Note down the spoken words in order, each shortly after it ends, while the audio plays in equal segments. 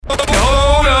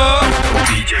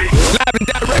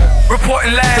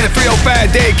reporting live from the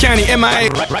 305 Dade County, MIA.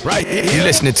 Right. You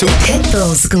listening to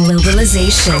Pitbull's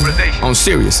Globalization on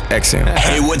Sirius XM.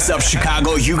 Hey, what's up,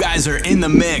 Chicago? You guys are in the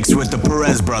mix with the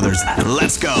Perez brothers.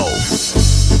 Let's go.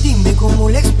 Dime cómo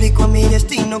le explico a mi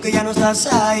destino que ya no estás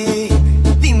ahí.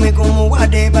 Dime cómo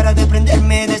guardé para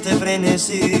desprenderme de este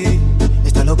frenesí.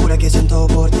 Esta locura que siento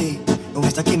por ti, con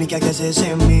esta química que haces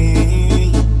en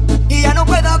mí. Y ya no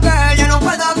puedo, girl, ya no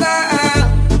puedo, girl.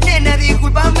 Nena,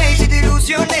 discúlpame si te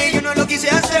ilusioné, yo no lo quise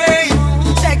hacer.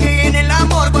 Sé que en el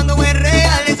amor cuando es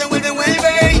real se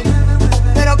vuelve.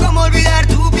 Pero cómo olvidar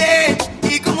tu piel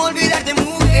y cómo olvidarte,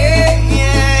 mujer.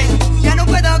 Ya no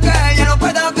puedo, girl, ya no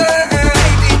puedo, girl.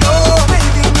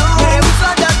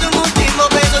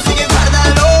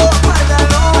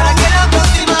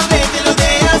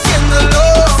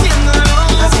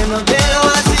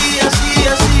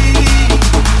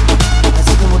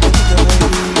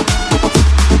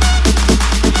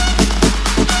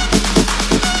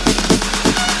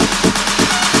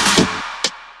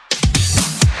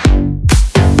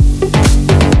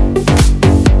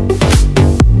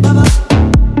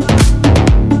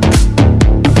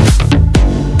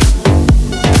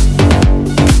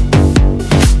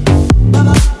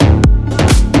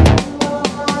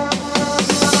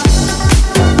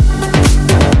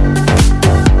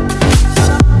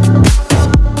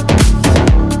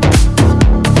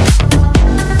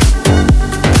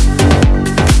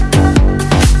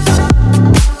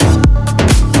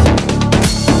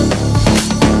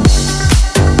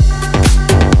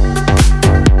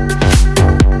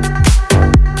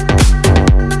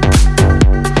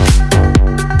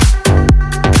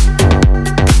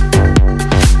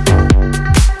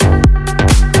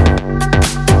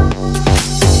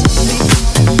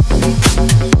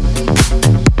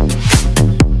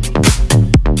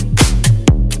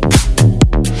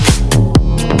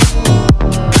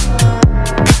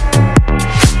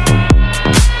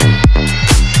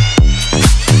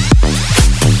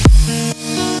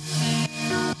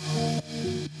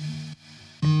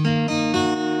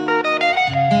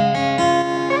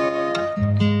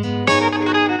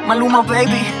 Maluma,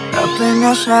 baby.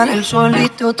 Apenas sale el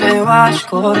solito te vas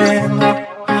corriendo.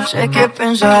 Sé que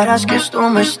pensarás que esto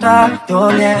me está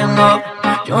doliendo.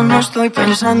 Yo no estoy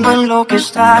pensando en lo que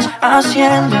estás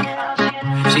haciendo.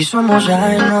 Si somos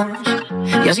ajenos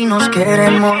y así nos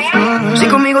queremos. Si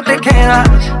conmigo te quedas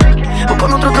o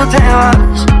con otro tú te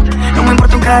vas, no me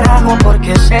importa un carajo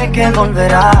porque sé que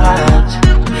volverás.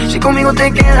 Si conmigo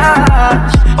te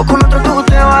quedas o con otro tú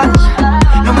te vas,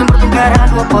 no me importa un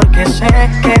carajo porque sé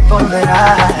que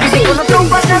volverás. Y si con otro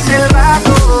pasas el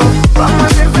rato, vamos a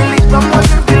ser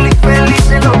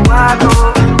felices los cuatro,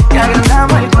 que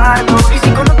agrandamos el cuarto. Y si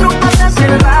con otro pasas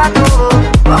el rato,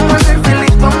 vamos a ser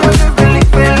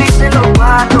felices los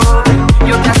cuatro.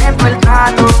 Yo te acepto el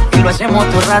trato y lo hacemos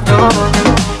todo rato,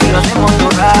 y lo hacemos todo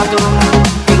rato,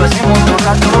 y lo hacemos todo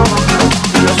rato,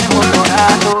 y lo hacemos todo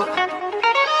rato.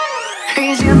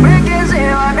 Y siempre que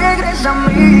se va regresa a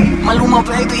mí. Maluma,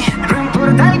 baby. No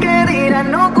importa el que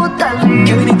dirán, no gusta el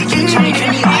que viene DJ Johnny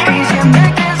Kenny. Y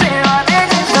siempre que se va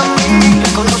regresa a mí.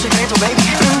 El código secreto, baby.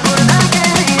 No importa el que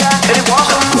dirán, eres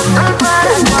guapo.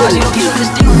 Así lo quiso el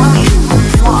destino, mami.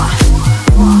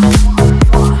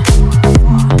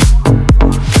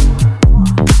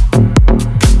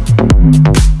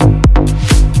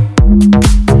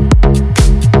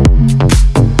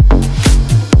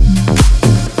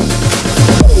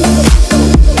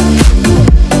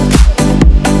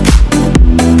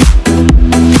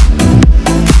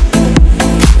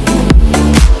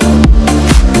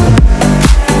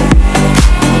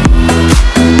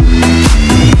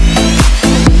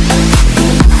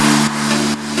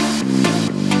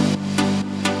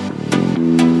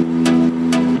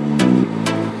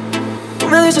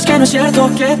 No es cierto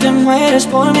que te mueres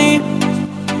por mí.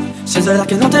 Si es verdad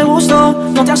que no te gustó,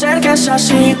 no te acerques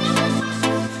así.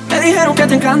 Me dijeron que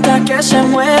te encanta que se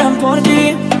mueran por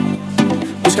ti,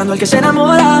 buscando al que se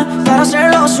enamora para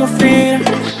hacerlo sufrir.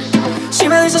 Si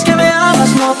me dices que me amas,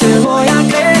 no te voy a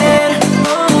creer.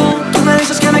 Tú me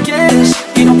dices que me quieres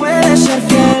y no puedes ser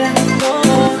fiel.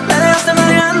 Me dejaste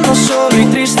mareando solo y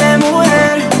triste,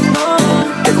 mujer.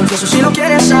 Te confieso si lo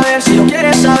quieres saber, si lo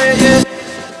quieres saber, yeah.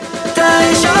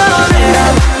 Traicionera,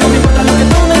 no me importa lo que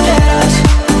tú me quieras.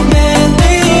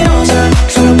 Mentirosa,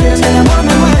 solo quieres que el amor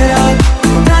me muera.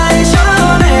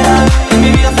 Traicionera, en mi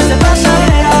vida fuiste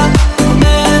pasajera.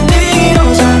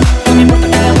 Mentirosa, no me importa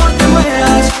que el amor te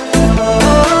mueras.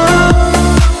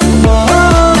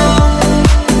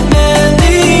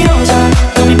 Mentirosa,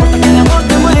 no me importa que el amor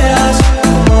te mueras.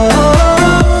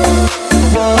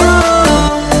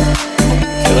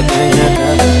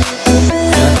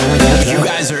 You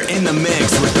guys are in the mix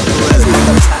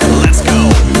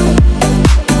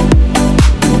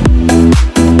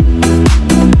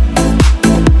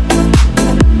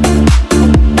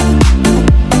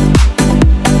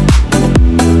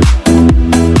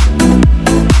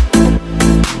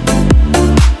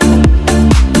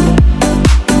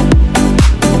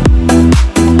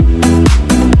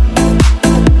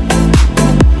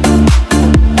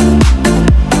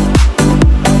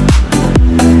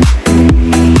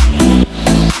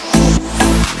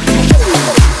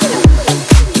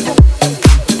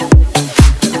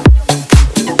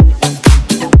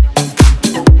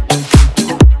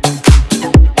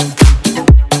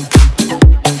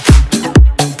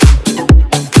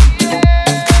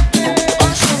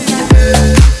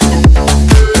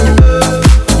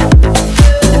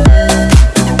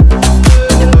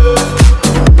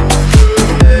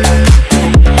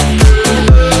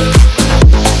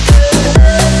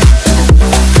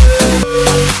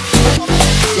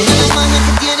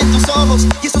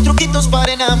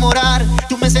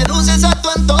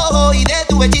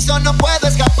tu hechizo no puedo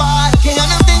escapar. Qué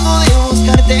ganas tengo de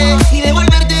buscarte y de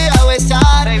volverte a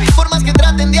besar. Baby. Por más que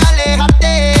traten de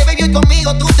alejarte, baby, hoy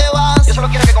conmigo tú te vas. Yo solo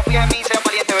quiero que confíes en mí, seas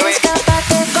valiente, bebé.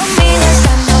 Escápate conmigo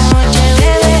esta noche,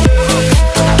 bebé.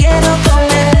 Quiero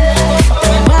comer,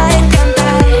 te va a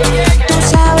encantar. Tú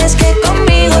sabes que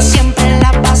conmigo siempre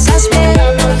la pasas bien.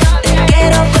 Te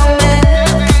quiero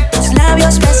comer, tus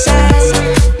labios besar.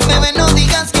 Bebé, no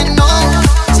digas que no,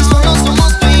 si solo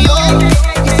somos tú y yo.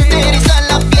 Y se te eriza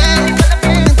la piel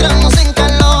cuando entramos en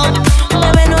calor.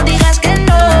 Bebé, no digas que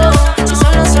no, si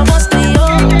solo somos tú y yo.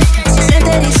 Si se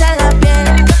te eriza la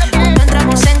piel cuando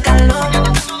entramos en calor.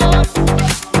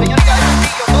 Señores,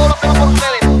 todo lo hacemos por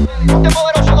ustedes. Ponte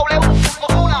poderoso, W,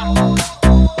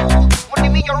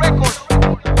 Multimillion Records.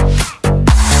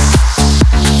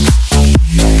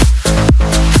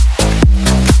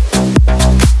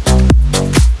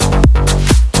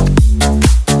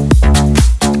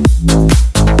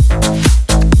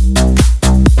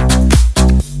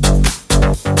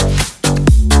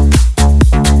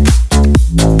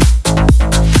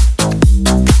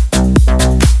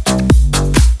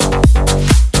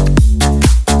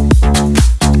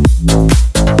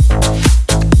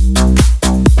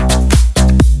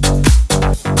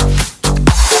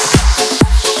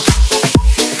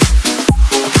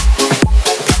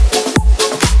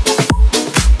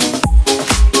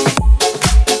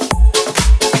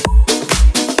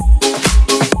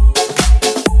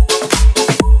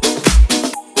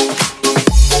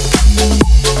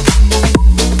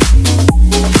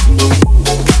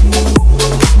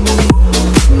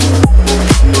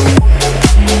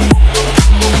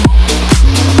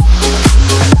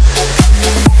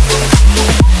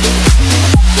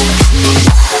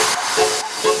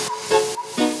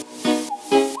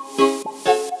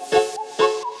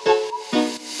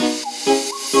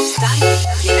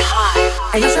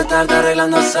 Ella se tarda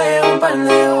arreglándose un par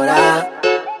de horas.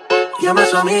 Llama a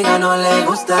su amiga, no le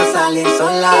gusta salir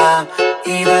sola.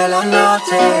 Y de la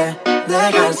noche,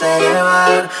 dejarse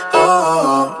llevar.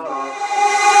 Oh.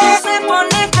 Se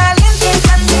pone caliente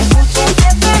cuando escucha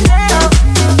este perreo.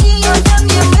 Y yo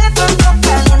también me pongo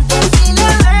caliente si la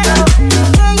veo.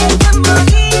 Ella es tan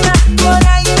bonita, por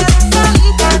ahí tan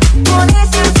solita. Con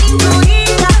esa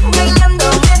cinturita, bailando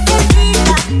me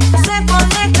cerquita. Se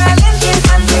pone caliente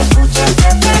cuando escucha este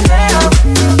perreo.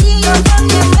 Y yo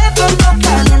también me pongo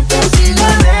caliente si la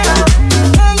veo.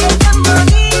 Ella es tan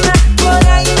bonita, por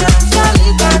ahí tan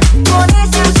solita. Con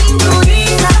esa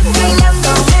cinturita, bailando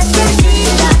me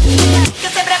cerquita. Que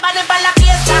se preparen para la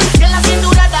fiesta, que la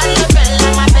cintura darle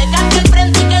vela. Más pega que el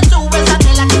frente y que sube esa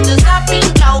tela que te está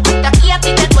pintado. De aquí a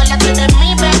ti te duele, tú eres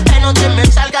mi bebé, no te me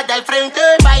salgas del frente.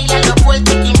 Baila lo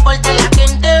fuerte, que importa la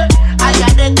gente.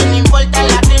 Agarrete, no importa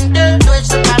la gente. Todo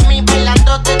eso para mí,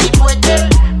 bailando te difuerte.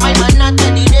 My mana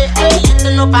te diré, ey, esto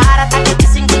no para hasta que te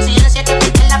sin conciencia. Que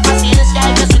pierdes la paciencia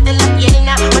y me suelte la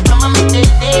pierna. Pues toma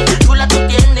meterte, chula tú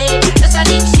tienes. Esa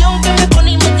adicción que me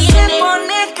pone y me tiene. Se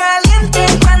pone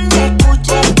caliente cuando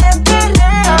escucho este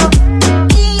perreo.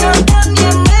 Y yo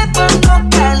también me pongo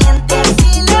caliente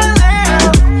si la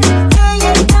veo.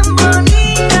 Ella es tan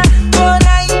bonita, por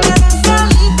ahí tan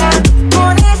solita.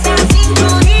 Con esa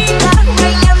cinturita,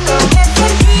 bailando me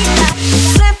cerquita.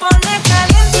 Se pone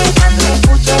caliente cuando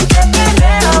escucho este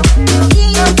perreo.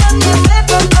 Y yo también me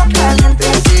pongo caliente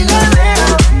si la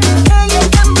veo. Ella es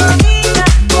tan bonita,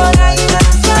 por ahí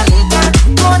tan solita.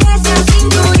 Con esa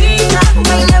cinturita,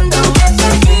 bailando me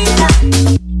cerquita.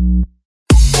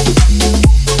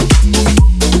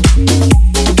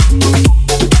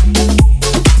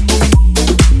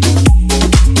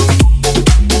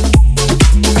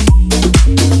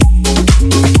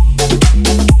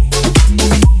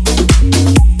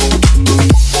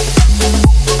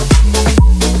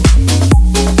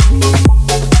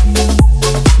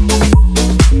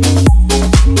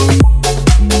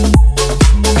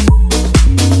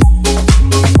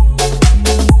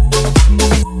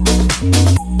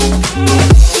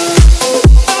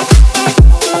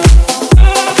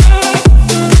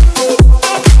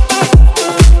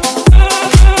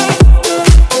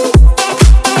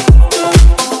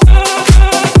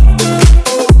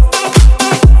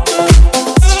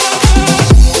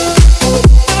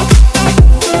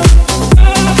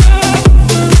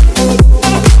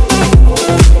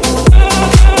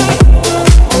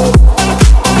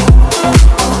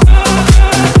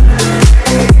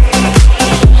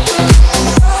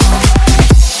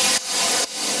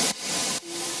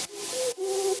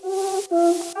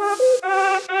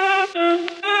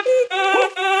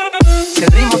 El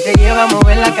ritmo te lleva a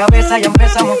mover la cabeza, ya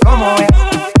empezamos como es.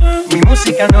 Mi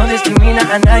música no discrimina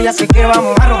a nadie, así que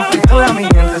vamos a romper. Toda mi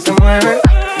gente se mueve,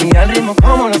 mira el ritmo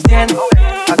como los tiene.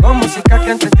 Hago música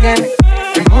que entretiene.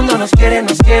 El mundo nos quiere,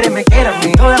 me quiere a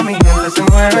mí. Toda mi gente se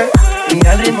mueve.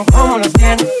 Mira el ritmo como los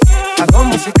tiene. Hago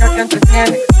música que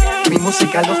entretiene. Mi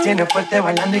música los tiene fuerte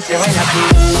bailando y se baila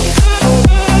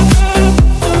aquí.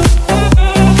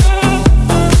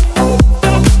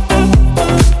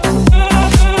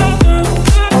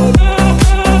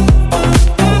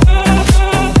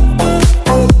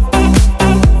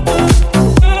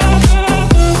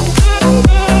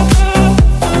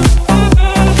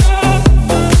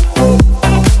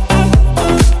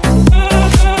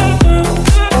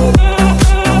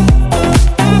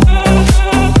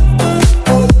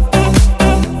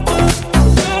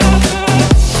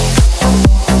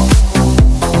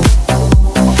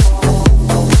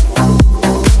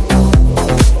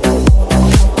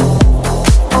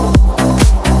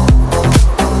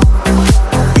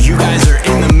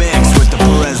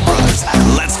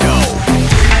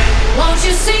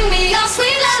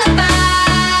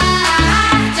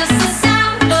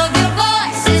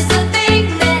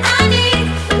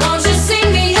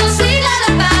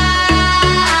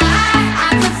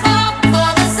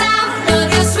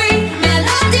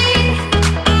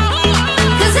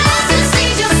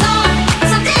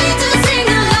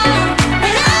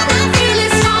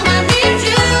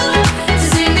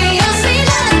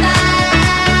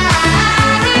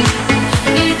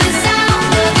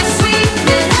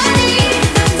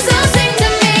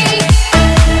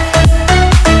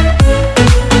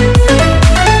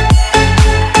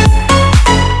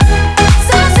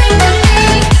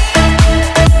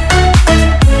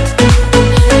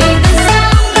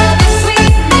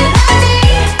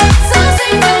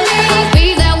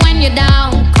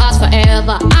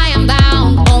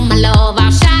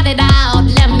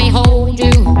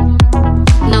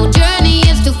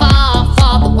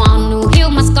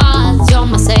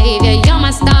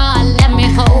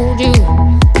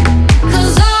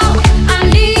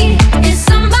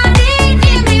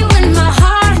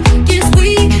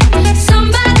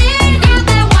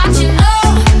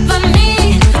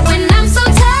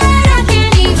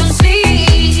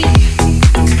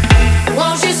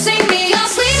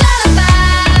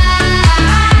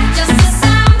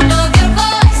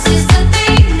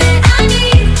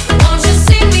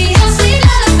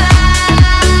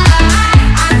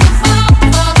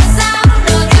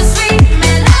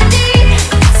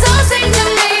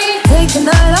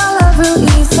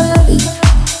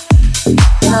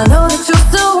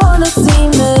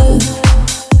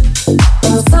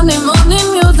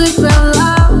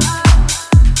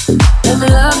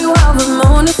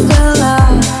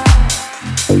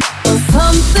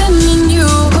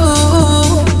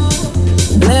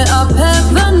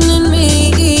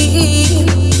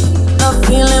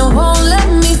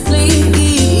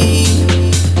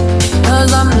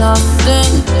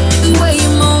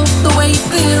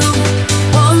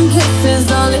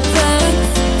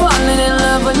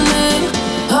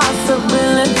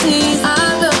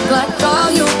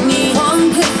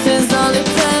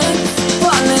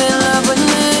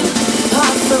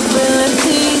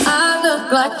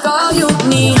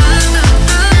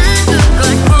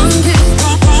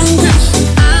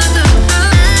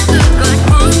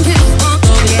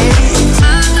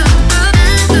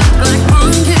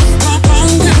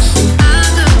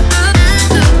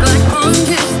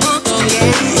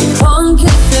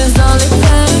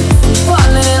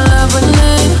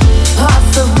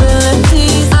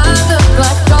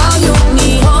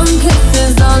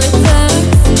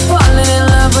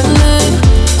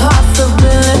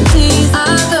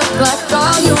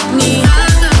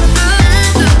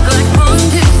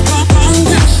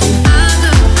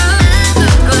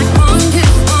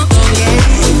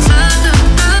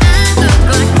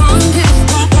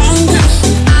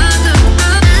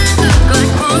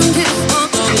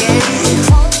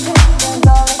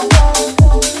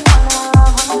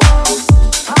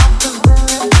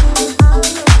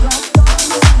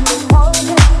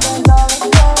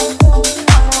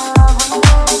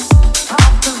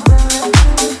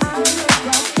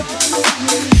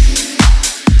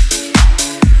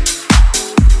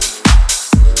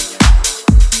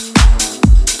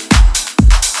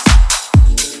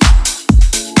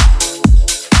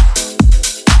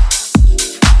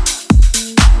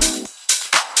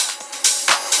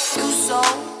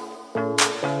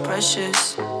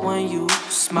 precious when you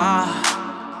smile.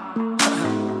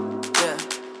 Yeah.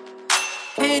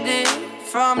 Hit it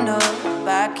from the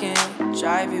back and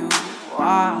drive you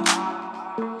wild.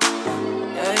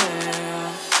 Yeah, yeah,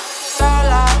 yeah. Girl,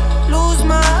 I lose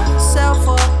myself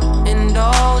up in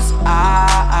those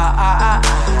eyes.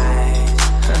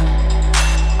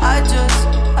 I just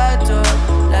had to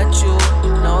let you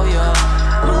know you're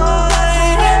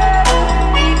mine.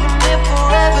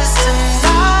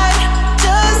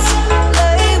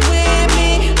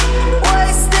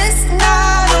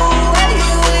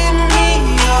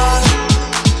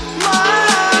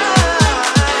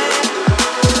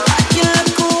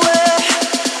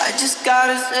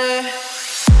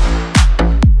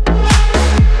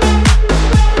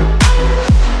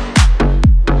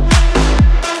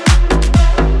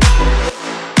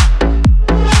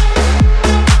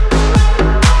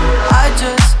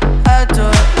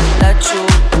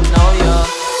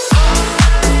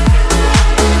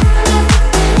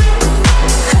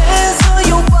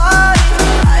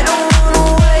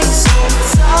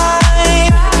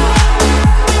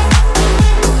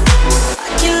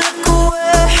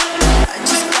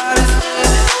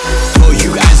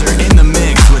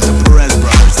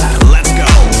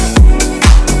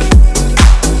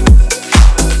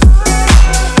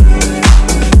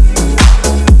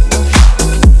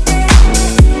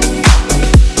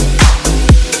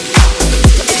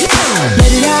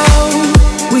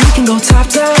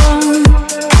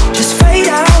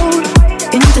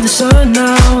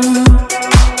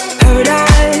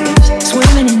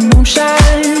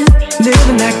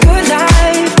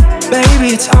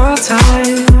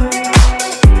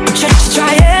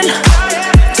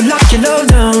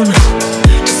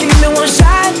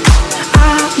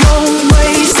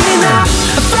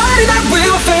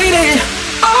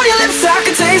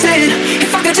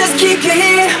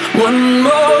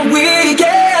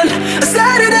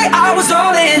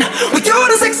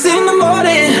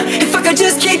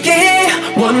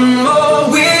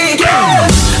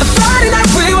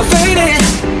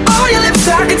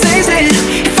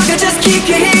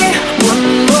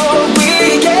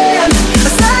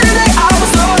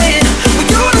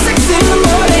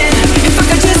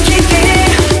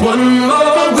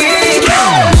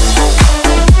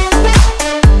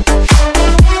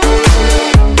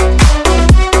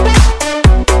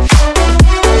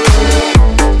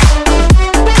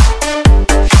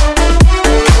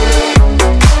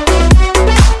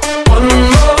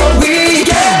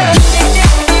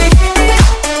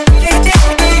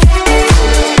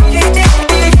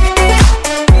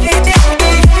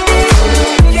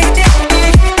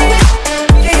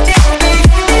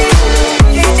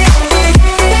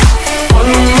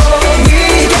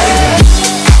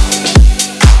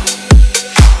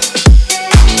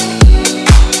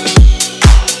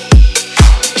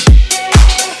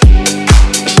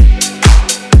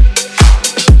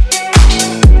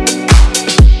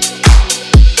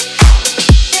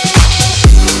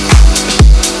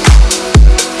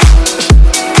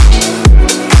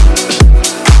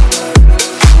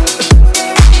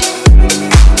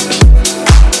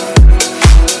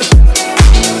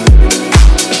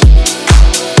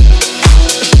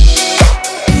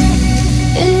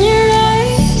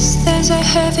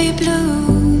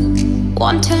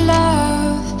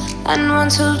 and one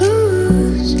to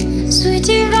lose. Sweet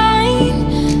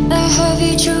divine, the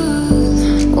heavy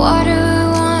truth.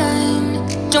 Water wine,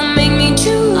 don't make me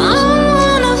choose. I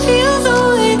wanna feel the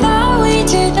way that we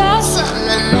did that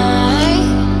summer night.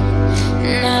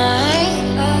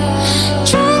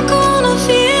 Drunk on a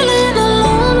feeling,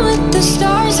 alone with the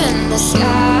stars in the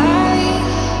sky.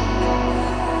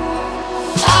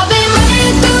 I've been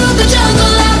running through the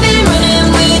jungle, I've been running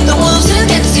with the wolves to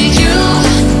get to you,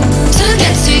 to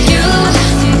get to you.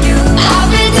 I've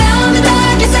been down the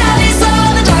darkest alley,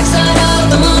 saw the dark side of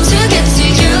the moon to get to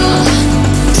you,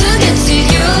 to get to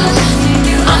you.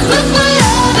 I look for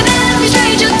love in every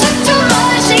stranger, took too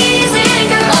much easy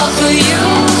anger, all for you,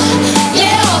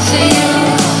 yeah, all for you.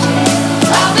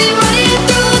 I've been running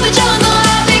through the jungle,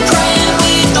 I've been crying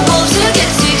with the wolves to get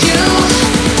to you,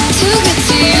 to get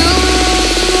to you.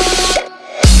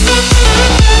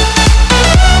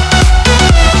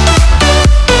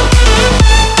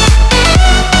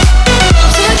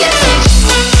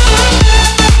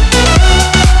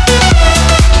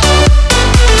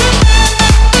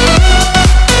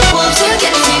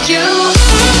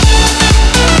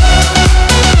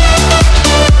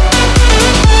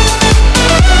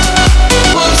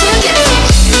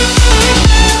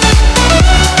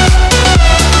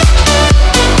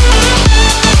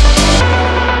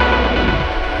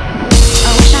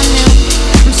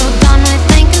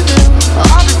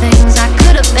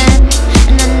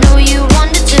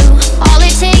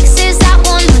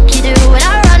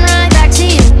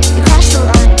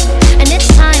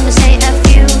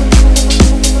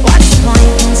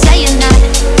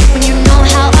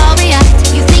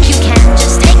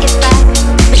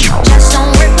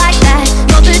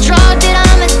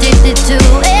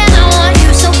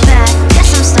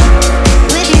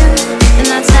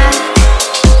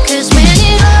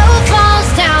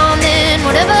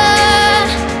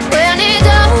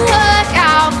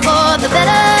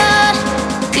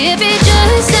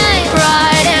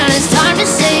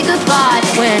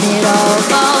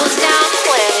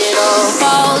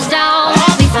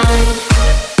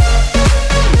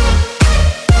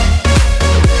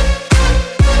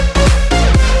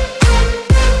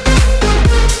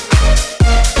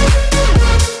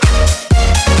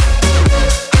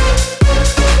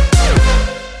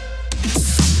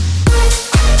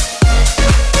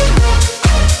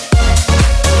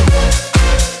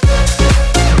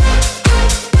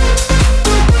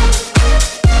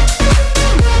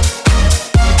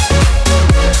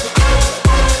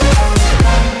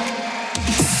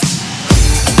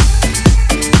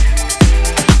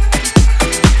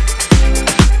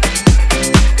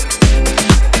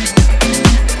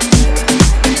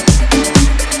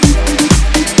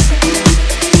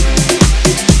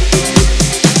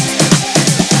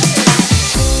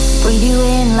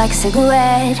 Like a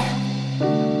cigarette,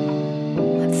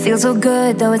 feels so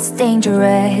good though it's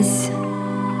dangerous.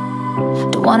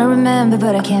 Don't wanna remember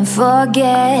but I can't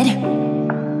forget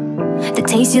the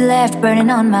taste you left burning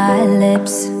on my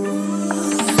lips.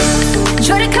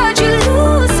 Try to cut you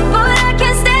loose, but I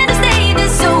can't stand to stay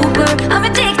this sober. I'm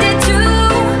addicted to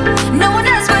no one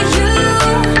else but you.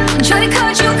 Try to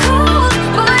cut you cold,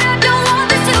 but I don't want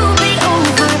this to be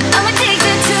over. I'm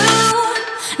addicted to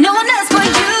no one else but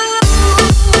you.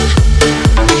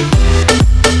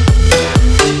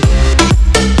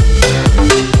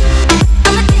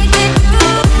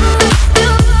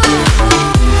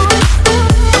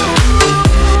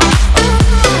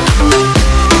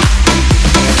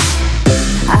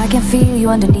 Feel you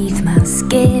underneath my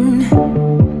skin,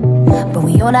 but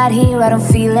when you're not here I don't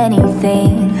feel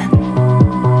anything.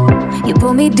 You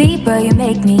pull me deeper, you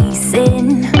make me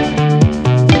sin,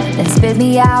 then spit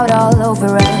me out all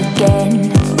over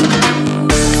again.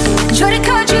 Try to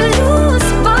cut you loose,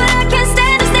 but I can't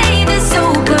stand to stay this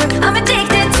sober. I'm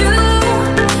addicted to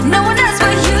no one else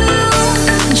but you.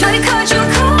 Try to cut you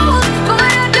cold, but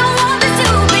I don't want this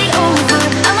to be over.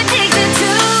 I'm addicted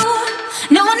to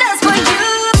no one else but you.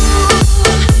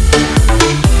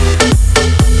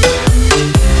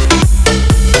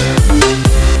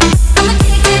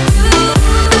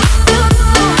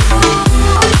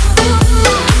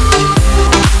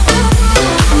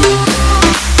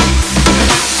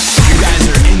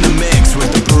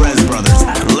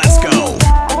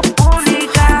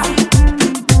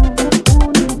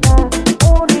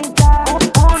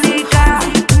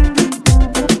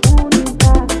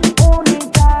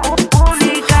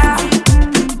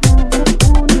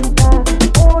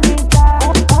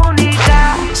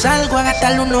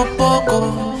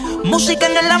 Música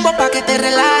en el Lambo pa' que te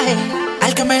relaje.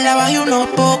 Al que me la baje unos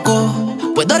pocos,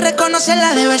 puedo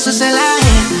reconocerla de verso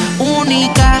celaje.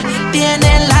 Única,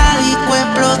 tiene la disco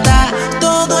explota.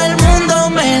 Todo Todo el mundo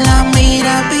me la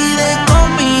mira, pide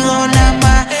conmigo nada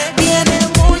más. Tiene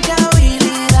mucha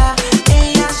habilidad,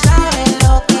 ella sabe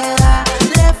lo que da.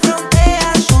 Le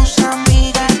frontea a sus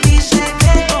amigas, dice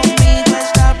que conmigo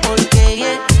está porque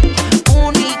ella es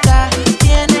única.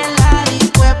 Tiene la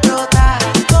disco explotada.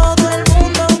 Todo el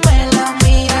mundo me la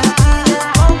mira, pide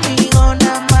conmigo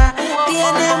nada más.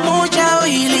 Tiene mucha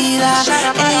habilidad,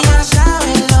 ella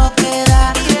sabe lo que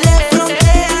da. Le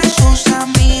frontea a sus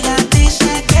amigas,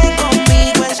 dice que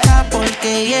conmigo está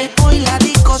porque ella es. Hoy la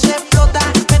disco se explota.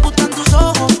 Me gustan tus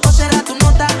ojos, o será tu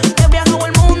nota. He viajado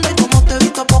el mundo y como te he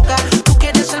visto poca. Tú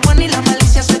quieres ser buena y la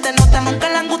malicia se te nota. Nunca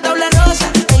le han gustado la rosa,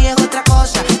 ella es otra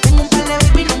cosa. Tengo un par de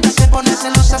baby, nunca se pone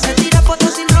celosa. Se tira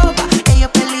fotos sin ropa, ella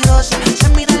es peligrosa. Se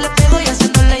mira al espejo y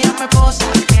haciéndole ya me posa.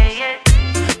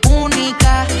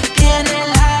 Única, tiene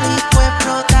la disco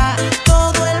explota.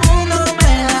 Todo el mundo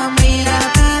me la mira,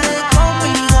 pide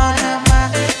conmigo nada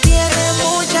más. Tiene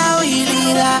mucha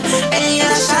habilidad,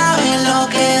 ella sabe lo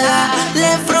que da.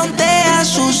 Le frontea a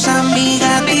sus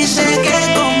amigas, dice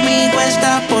que conmigo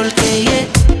está porque ella es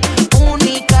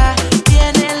única.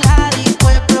 Tiene la disco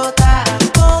explota.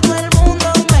 Todo el mundo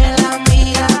me la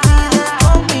mira, pide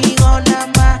conmigo nada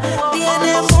más.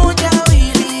 Tiene mucha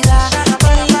habilidad,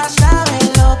 ella sabe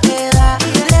lo que da.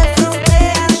 Le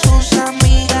frontea a sus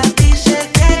amigas, dice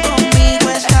que conmigo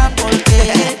está porque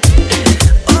ella es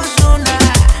Ozuna,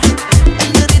 el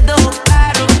negrito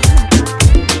caro,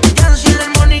 Cancel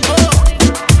el Mónico,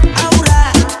 Aura,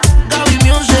 Gaby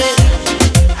Music,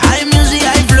 High Music,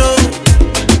 High Flow.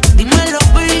 Dímelo,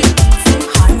 B.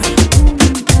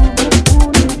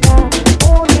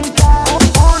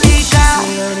 Única.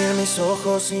 Sin abrir mis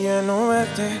ojos y ya no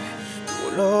verte,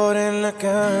 tu olor en la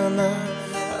cama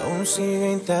aún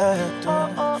sigue intacto.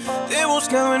 Te he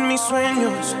buscado en mis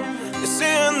sueños,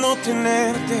 deseando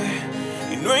tenerte,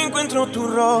 y no encuentro tu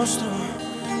rostro,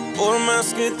 por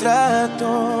más que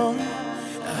trato.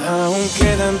 Aún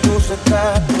quedan tus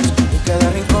retratos en cada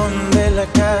rincón de la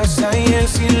casa, y el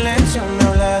silencio me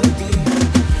habla de ti.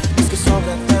 Es que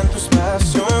sobra tanto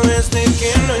espacio desde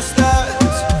que no estás.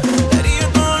 Daría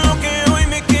todo lo que hoy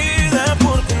me queda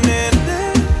por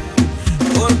tenerte,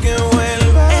 porque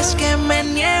vuelvas. Es que me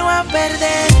niego a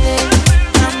perderte,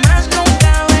 jamás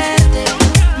nunca verte.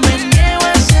 Me niego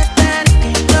a aceptar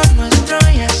que lo nuestro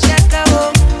ya se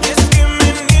acabó. Es que me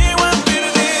niego a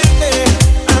perderte,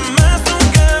 jamás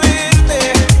nunca verte.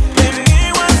 Me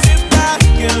niego a aceptar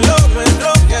que lo nuestro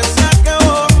ya se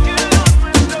acabó.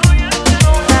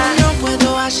 No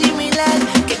puedo asimilar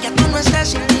que ya tú no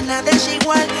estás y ni nada es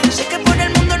igual. Sé que por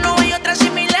el mundo no hay otra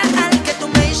similar, que tú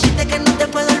me hiciste que no te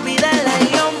puedo olvidar. Ay,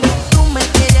 hombre, tú me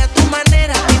quieres a tu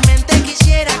manera, mi mente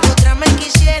quisiera que otra me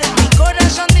quisiera. Mi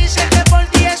corazón dice que por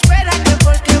ti espera, que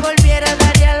porque volviera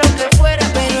daría lo que fuera.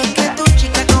 Pero es que tu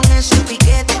chica con ese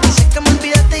piquete dice que me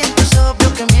olvidaste y en tus ojos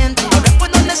veo que miente. Ahora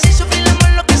puedo decir sufrir el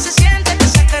amor lo que se siente, te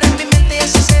sacaré en mi mente y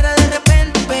eso será de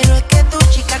repente. Pero es que tu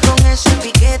chica con ese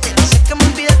piquete dice que me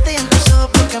olvidaste y en tus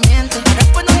ojos veo que miente. Ahora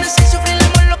puedo decir sufrir el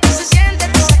amor lo que se siente,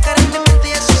 te sacaré en mi mente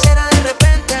y eso será de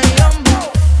repente. Ay, hombre.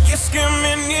 Y es que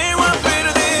me niego a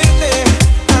perderte,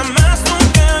 jamás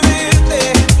nunca verte.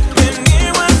 Me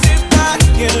niego a aceptar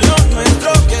que lo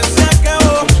nuestro ya se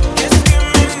acabó. Y es que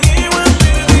me niego a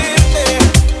perderte,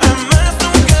 jamás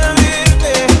nunca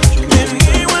verte. Me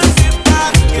niego a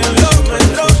aceptar que lo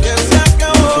nuestro ya se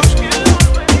acabó.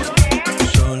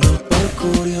 Solo por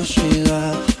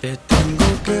curiosidad te tengo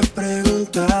que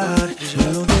preguntar, si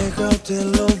lo dejas te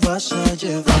lo vas a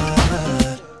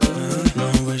llevar. No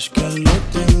ves que lo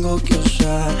tengo que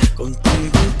usar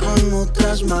contigo y con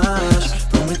otras más.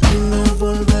 Prometí no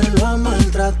volverlo a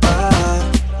maltratar.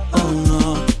 Oh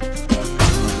no,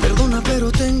 perdona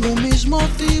pero tengo mis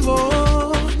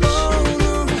motivos.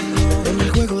 En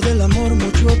el juego del amor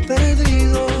mucho he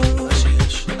perdido.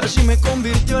 Así me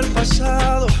convirtió el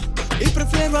pasado y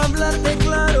prefiero hablarte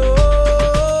claro.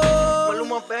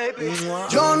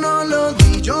 Yo no lo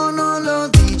di, yo no lo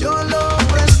di, yo lo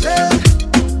presté.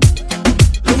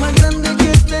 Lo más grande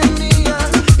que tenía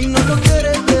y no lo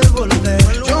quieres devolver.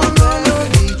 Yo no lo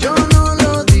di, yo no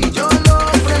lo di, yo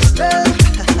lo presté.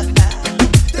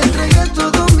 Te entregué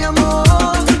todo mi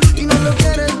amor y no lo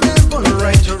quieres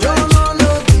devolver. Yo no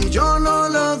lo di, yo no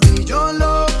lo di, yo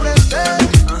lo presté.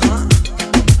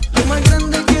 Lo más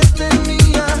grande que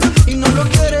tenía y no lo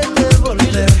quieres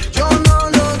devolver. Yo no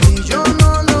lo di, yo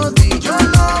no lo di, yo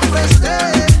lo presté.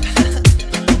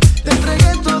 Te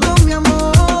entregué todo mi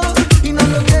amor y no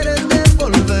lo quieres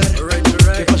devolver.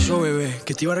 ¿Qué pasó, bebé?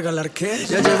 ¿Que te iba a regalar qué?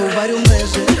 Ya llevo varios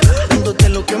meses dándote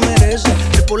lo que mereces,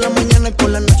 que por la mañana y por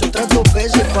la noche otras 2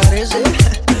 veces. Parece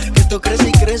que esto crece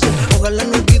y crece. Ojalá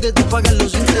no olvides de pagar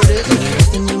los intereses.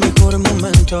 Llegaste en el mejor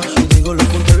momento. Si digo lo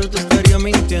contrario te estaría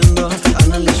mintiendo.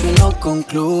 Analizo y no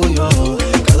concluyo.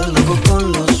 Cada loco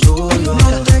con lo suyo.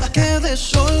 No te quedes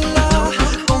sola.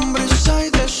 Hombres hay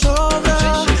de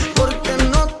sobra. Porque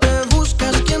no te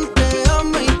buscas quien te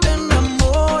ama y te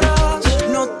enamoras.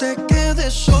 No te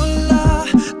quedes sola.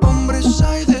 Hombres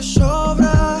hay de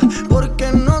sobra.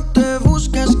 Porque no te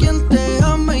buscas quien te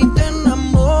ama y te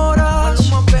enamoras.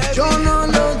 Yo no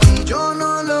lo di, yo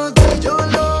no lo di, yo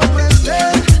lo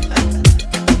presté.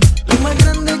 Lo más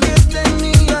grande que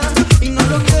tenía y no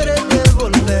lo quieres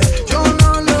devolver. Yo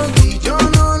no lo di, yo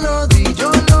no lo di,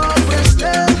 yo lo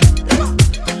presté.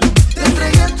 Te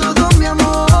entregué todo mi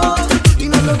amor y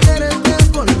no lo quieres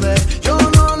devolver. Yo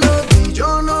no lo di,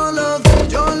 yo no lo di,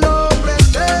 yo lo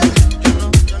presté.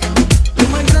 Lo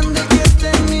más grande que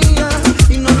tenía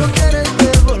y no lo quieres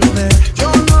devolver.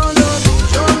 Yo no lo di,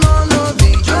 yo no lo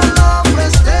di, yo lo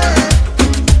presté.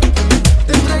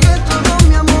 Te entregué todo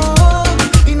mi amor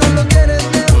y no lo quieres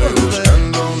devolver. Voy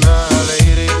buscando una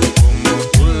lady como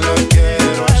tú la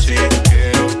quiero así.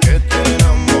 Quiero que te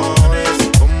enamores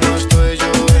como estoy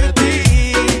yo de ti.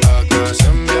 Acá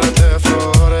enviarte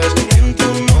flores y en tu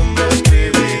nombre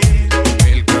escribí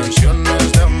 1000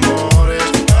 canciones de amores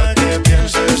para que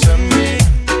pienses en mí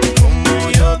como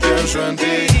yo pienso en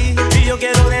ti. Y yo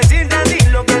quiero decirte a ti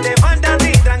lo que te falta a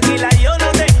ti, tranquila yo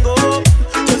lo tengo.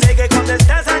 Yo sé que cuando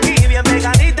estás aquí bien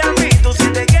pegadita a mí, tú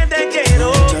sientes que te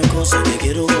quiero. Muchas cosas que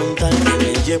quiero contarte,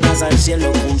 me llevas al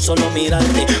cielo con solo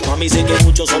mirarte. Mami, sé que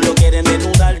muchos solo quieren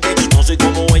desnudarte. No soy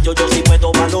como ellos, yo sí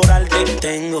puedo valorarte.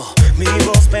 Tengo mi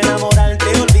voz para enamorarte.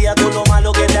 Olvida todo lo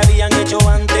malo que te habían hecho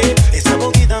antes. Esa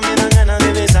boquita me dan ganas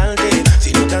de besarte.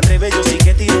 Si no te atreves, yo sí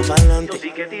que tiro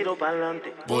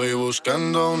pa'lante. Voy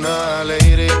buscando una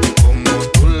lady como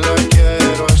tú la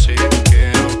quiero así.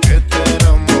 Quiero que te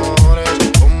enamores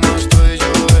como estoy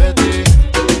yo de ti.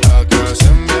 Acá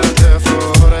enviarte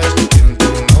flores y en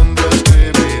tu nombre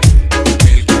escribir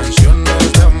 1000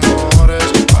 canciones de amores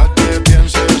pa' que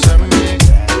pienses en mí.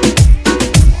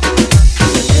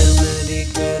 Ayer me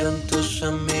dijeron tus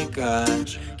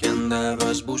amigas que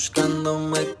andabas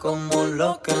buscándome como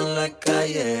loca en la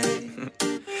calle.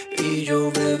 Y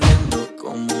yo bebiendo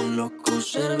como un loco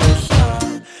cerveza,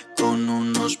 con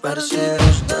unos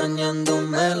parceros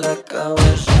dañándome la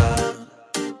cabeza.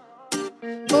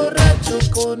 Borracho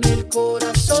con el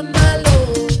corazón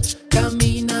malo,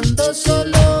 caminando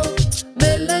solo,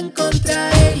 me la encontré a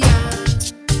ella.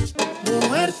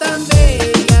 Mujer tan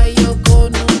bella, yo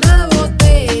con una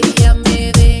botella,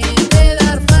 me dejé de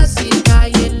dar fácil,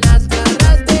 caí en las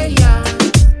garras de ella.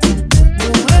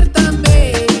 Mujer tan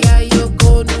bella, yo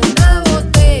con una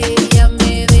botella,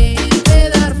 me dejé de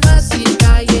dar fácil,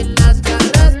 caí en las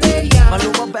garras de ella.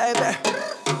 Maluma, baby,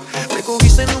 me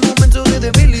cogiste en un momento de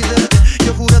debilidad,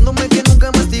 yo jurándome que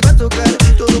nunca más te iba a tocar.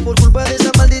 Todo por culpa de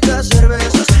esas malditas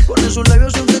cervezas, con esos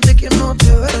labios enfrente que no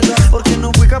te besa. Porque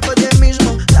no fui capaz de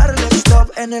mismo darle stop.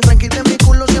 En el ranking de mi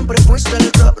culo siempre fuiste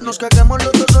el top. Nos cagamos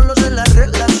los dos solos en la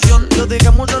relación, lo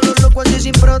dejamos a los locos así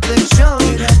sin protección.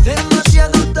 Era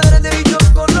demasiado tarde y yo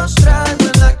con los tragos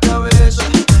en la cabeza.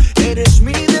 Eres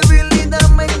mi debilidad,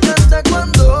 me encanta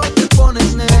cuando te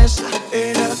pones nesa.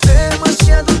 Era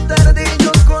demasiado tarde y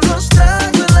yo con los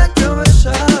tragos en la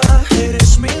cabeza.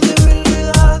 Eres mi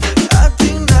debilidad, a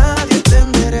ti nadie te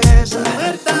endereza.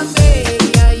 Mujer tan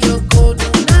bella, yo con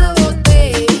una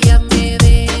botella, me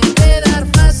dejé de dar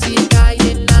fácil, caí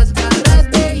en las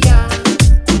garras de ella.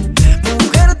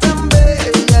 Mujer tan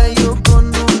bella, yo con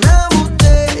una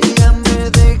botella, me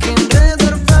dejé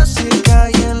enredar fácil,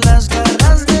 caí en las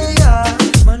garras de ella.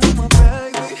 Maluma,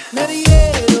 baby. Me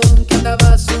dijeron que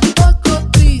andabas un poco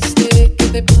triste, que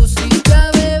te pusiste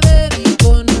a beber y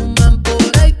con un man por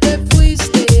ahí te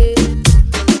fuiste.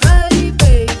 Ay,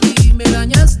 baby, me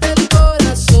dañaste el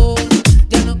corazón,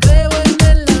 ya no creo en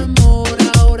el amor,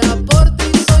 ahora por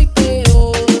ti soy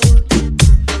peor.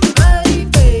 Ay,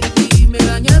 baby, me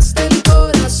dañaste el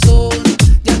corazón,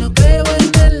 ya no creo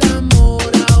en el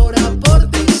amor, ahora por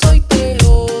ti soy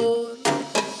peor.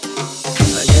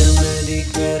 Ayer me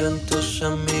dijeron tus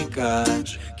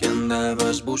amigas que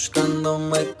andabas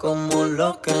buscándome como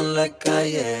loca en la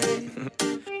calle.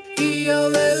 Y yo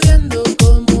bebiendo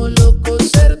como loco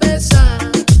cerveza,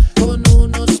 con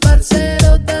unos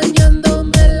parceros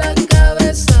dañándome la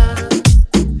cabeza.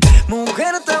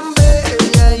 Mujer tan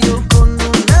bella, yo con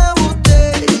una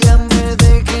botella, me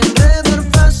dejé enredar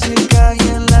fácil, caí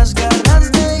en las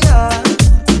garras de ella.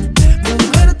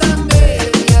 Mujer tan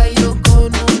bella, yo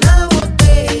con una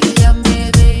botella,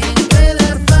 me dejé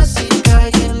enredar fácil,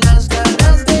 caí en las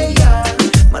garras de ella.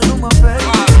 Maluma,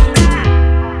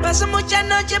 baby. Paso muchas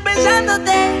noches pensando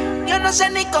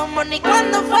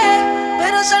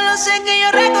sé que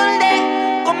yo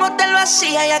recordé cómo te lo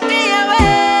hacía y aquella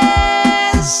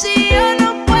vez. Si yo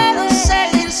no puedo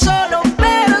seguir solo,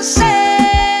 pero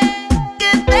sé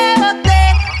que te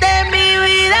boté, de mi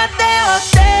vida te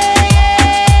boté.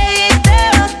 Y te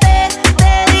boté,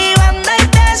 te di banda y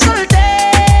te solté.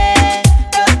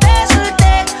 Yo te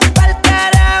solté, pa'l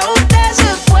carajo usted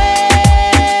se fue.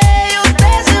 Y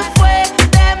usted se fue,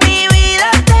 de mi vida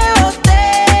te boté.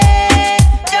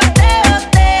 Yo te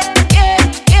boté,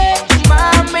 yeah,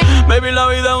 mami. Baby, la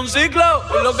vida es un ciclo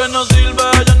y lo que no sirve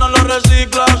ya no lo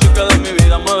recicla. Así que de mi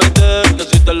vida muévete, que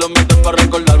si te lo metes para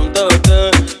recordar un TBT.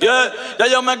 Yeah, ya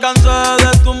yo me cansé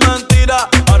de tus mentiras.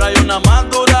 Ahora hay una más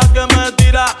dura que me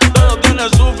tira. Todo tiene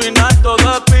su final,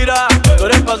 todo expira. Tú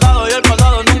eres pasado y el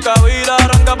pasado nunca vira.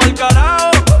 Arranca pa'l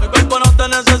carajo, mi cuerpo no te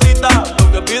necesita.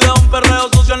 Lo que pide es un perreo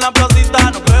sucio en la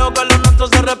placita. No creo que lo nuestro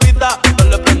se repita. Yo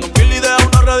le prendo un kill y dejo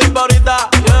uno ready pa' ahorita.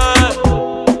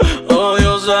 Yeah.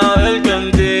 Odio saber que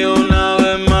en ti una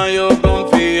vez más yo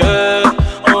confié.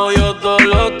 Odio todo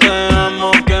lo te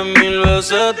amo que mil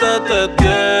veces te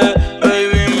testé.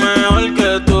 Baby, mejor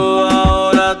que tú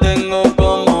ahora tengo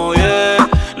como 10.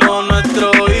 Lo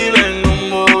nuestro vive en un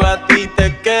Bugatti,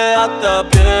 te quedaste a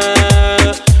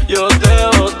pie. Yo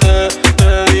te boté,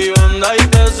 te di banda y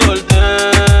te solté.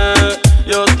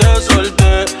 Yo te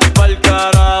solté, pa'l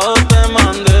carajo te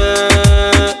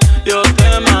mandé. Yo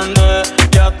te mandé,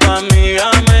 y a tu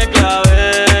amiga me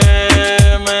clavé.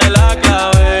 Me la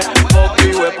clavé, poqui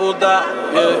hueputa,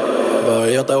 yeah.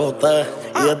 Bebé, yo te boté.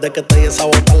 Y desde que te di esa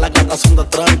bota, las gatas son de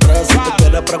 3 en 3. Si tú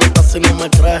quieres preguntar si no me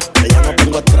crees, que ya no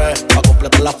tengo estrés. Pa'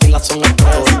 completar la fila son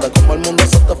estrés. Viste como el mundo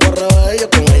se te fue al revés. Yo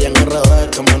con ella en RD,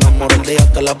 que me enamoré el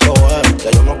día que la probé.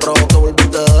 Que yo no creo que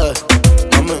volviste de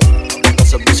mami, porque el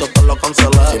servicio te lo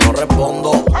cancelé. Si no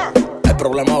respondo, el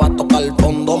problema va a tocar el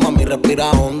fondo. Mami,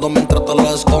 respira hondo mientras te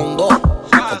lo escondo.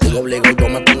 Contigo obligo y yo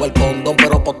me pongo el condón,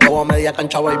 pero por todo a media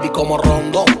cancha, baby, como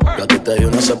Rondo. Yo a ti te di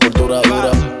una sepultura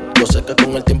dura. Yo sé que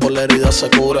con el tiempo la herida se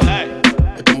cura.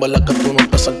 Es que en verdad que tú no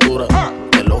estás a altura.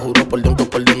 Te lo juro por Dios que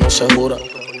por Dios no se jura.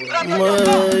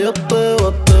 Yo te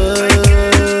boté,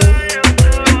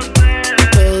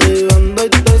 te di banda y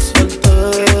te solté.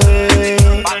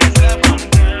 Pa'l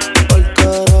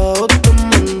carajo te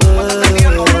mandé.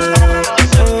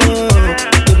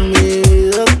 De mi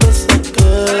vida te saqué.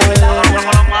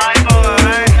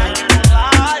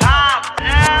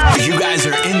 You guys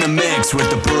are in the mix with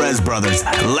the Perez brothers.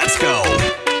 Let's go.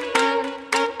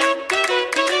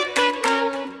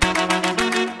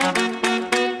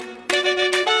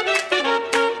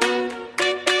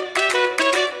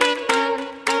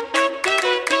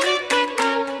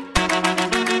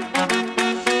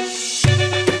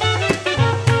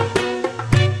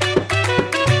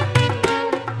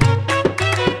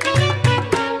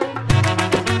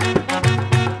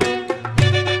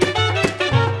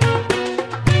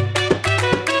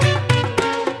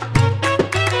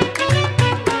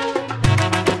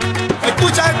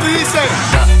 Escucha esto y dice.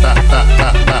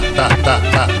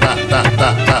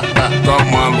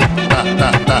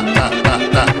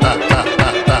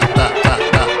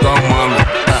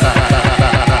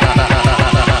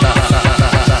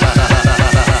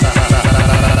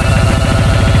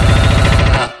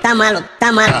 Está malo. Está malo,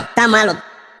 está malo, está malo.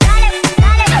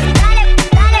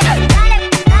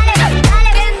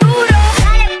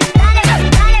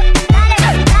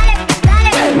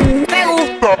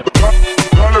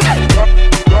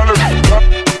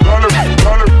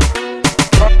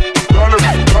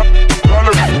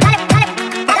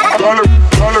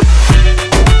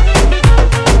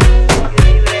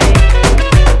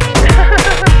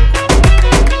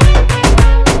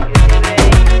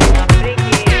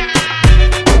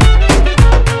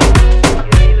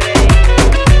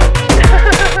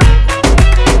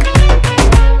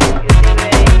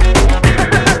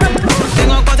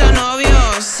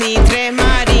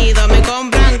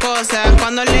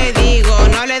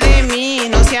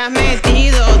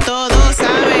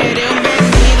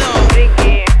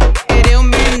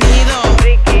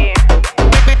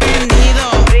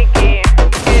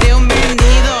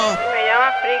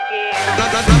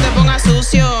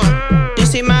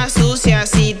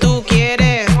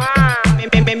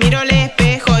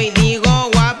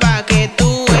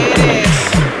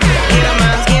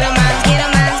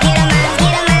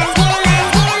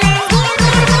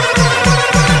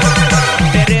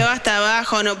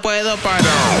 No puedo parar.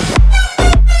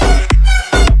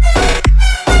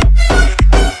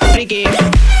 Ricky.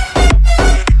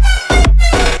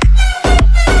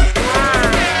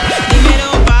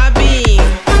 Dímelo, papi.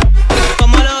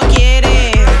 ¿Cómo lo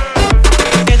quieres?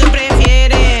 ¿Qué tú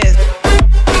prefieres?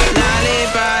 Dale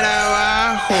para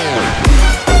abajo.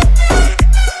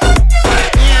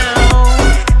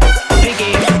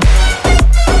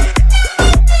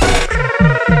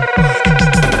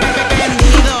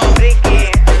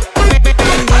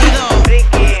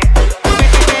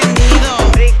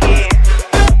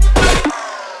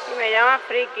 más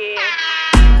friki.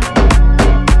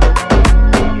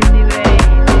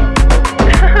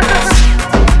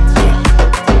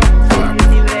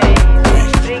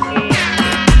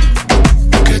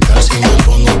 ¿Qué tal si me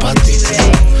pongo pa' ti?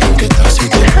 ¿Qué tal si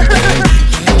te montas en mí?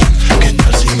 ¿Qué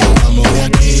tal si nos vamos de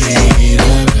aquí?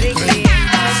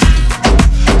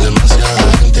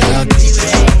 Demasiada gente aquí,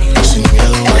 sin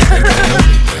miedo a acercarme.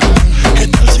 ¿Qué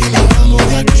tal si nos vamos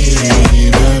de aquí?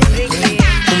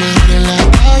 Tú mejor en la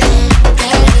calle,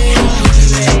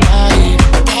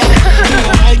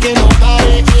 no hay que no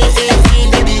pare,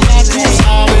 baby, ya tú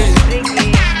sabes. Tú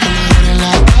mejor en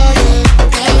la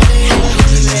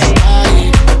calle,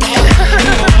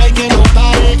 no hay que no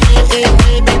pare,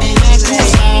 baby, ya tú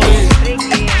sabes.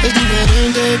 Es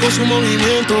diferente con su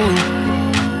movimiento,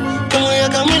 como ella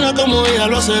camina, como ella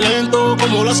lo hace lento,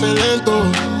 como lo hace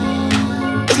lento.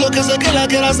 Es lo que hace que la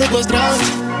quiera secuestrar.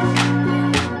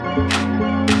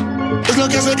 Es lo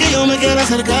que hace que yo me quiera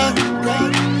acercar.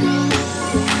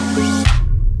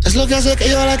 Es lo que hace que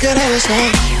yo la quiera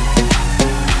besar.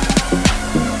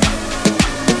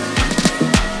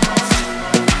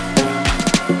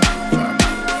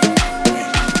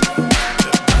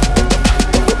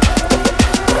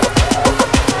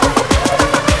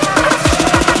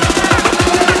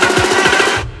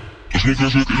 Es lo que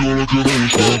hace que yo la quiera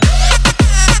besar.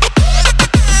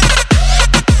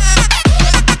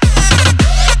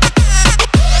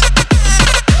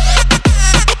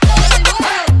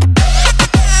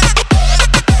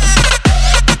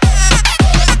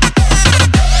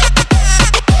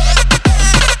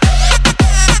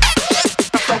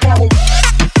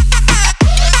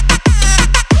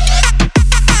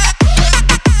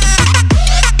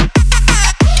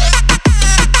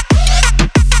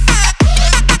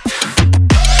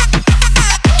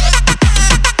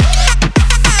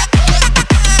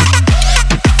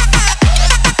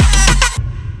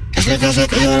 Es lo que hace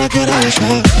que yo la quiera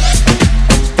besar.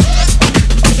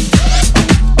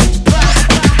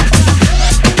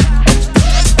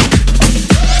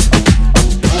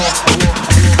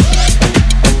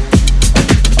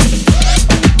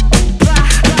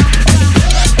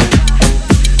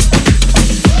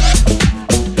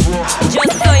 Yo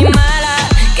soy mala,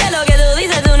 que lo que tú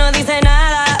dices tú no dices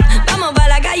nada. Vamos pa'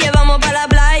 la calle, vamos pa' la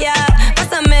playa.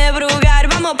 Pásame brugar,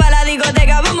 vamos pa' la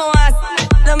discoteca, vamos a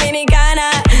Dominicana.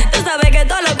 Tú sabes que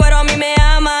todos los cueros a mí me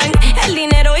aman. El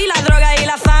dinero y la droga y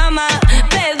la fama.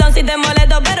 Perdón si te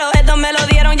molesto, pero esto me lo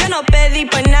dieron, yo no pedí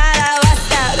pues nada.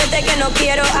 Basta, vete que no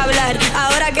quiero hablar.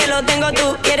 Ahora que lo tengo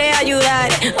tú quieres ayudar.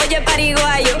 Oye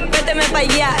pariguayo, véteme pa'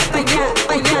 allá, pa' allá,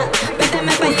 pa' allá.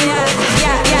 Véteme pa' allá,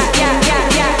 ya, ya, ya,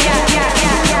 ya, ya,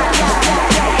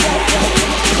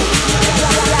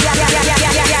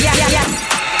 ya, ya, ya.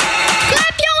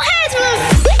 Clap your hands,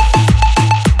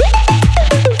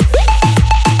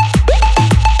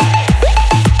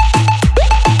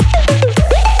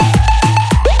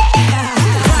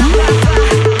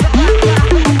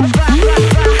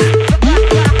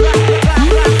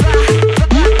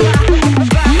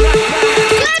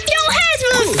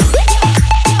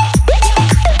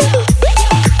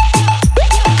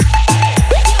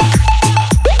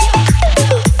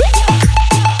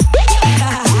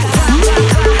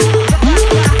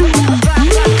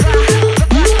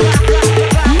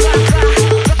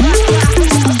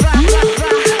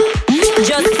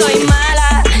 Yo soy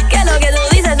mala, que lo que tú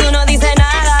dices tú no dices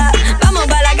nada. Vamos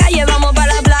pa' la calle, vamos pa'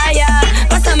 la playa.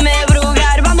 Pásame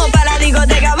brugar, vamos pa' la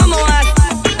discoteca, vamos a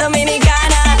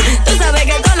Dominicana. Tú sabes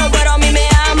que todos los cueros a mí me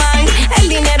aman. El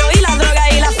dinero y la droga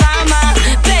y la fama.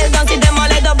 Perdón si te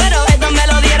molesto, pero esto me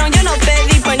lo dieron, yo no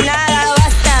pedí por nada.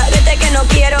 Basta, vete que no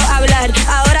quiero hablar.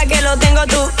 Ahora que lo tengo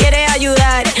tú quieres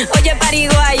ayudar. Oye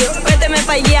pariguayo, véteme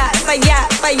pa' allá, pa' allá,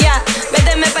 pa' allá.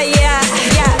 Véteme pa' allá,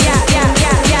 ya, ya, ya, ya,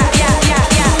 ya,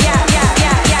 ya, ya,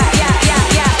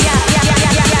 ya, ya, ya,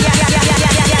 ya, ya,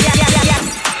 ya, ya, ya, ya, ya.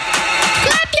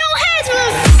 Clap your hands,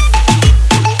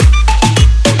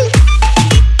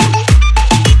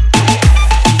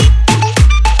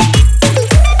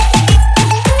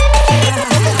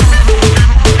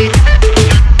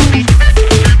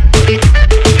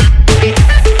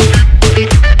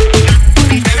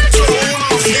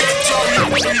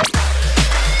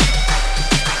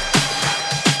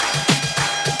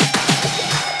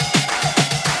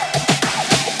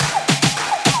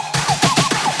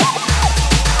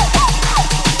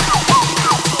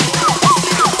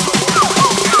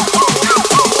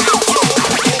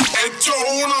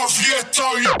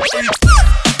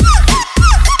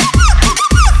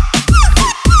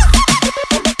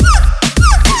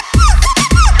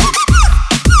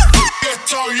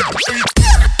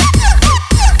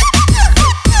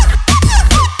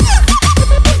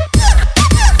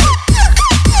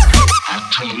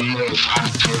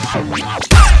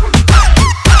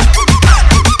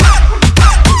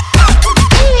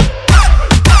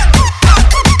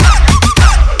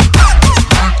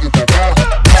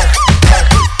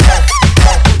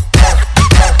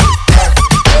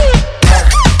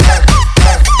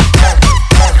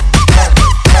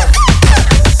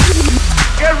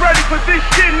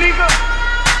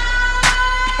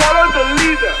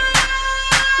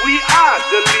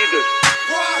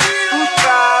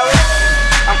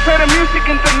 Music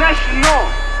International.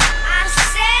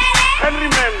 Henry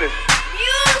Méndez.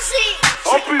 Music.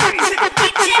 Opry.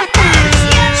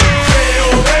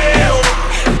 Veo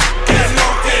que no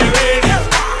te ves.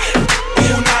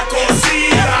 Una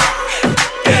cosita,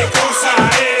 qué cosa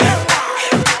es.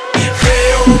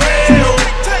 Veo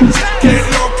que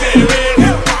no te ves.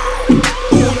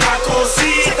 Una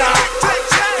cosita,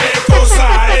 qué cosa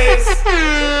es.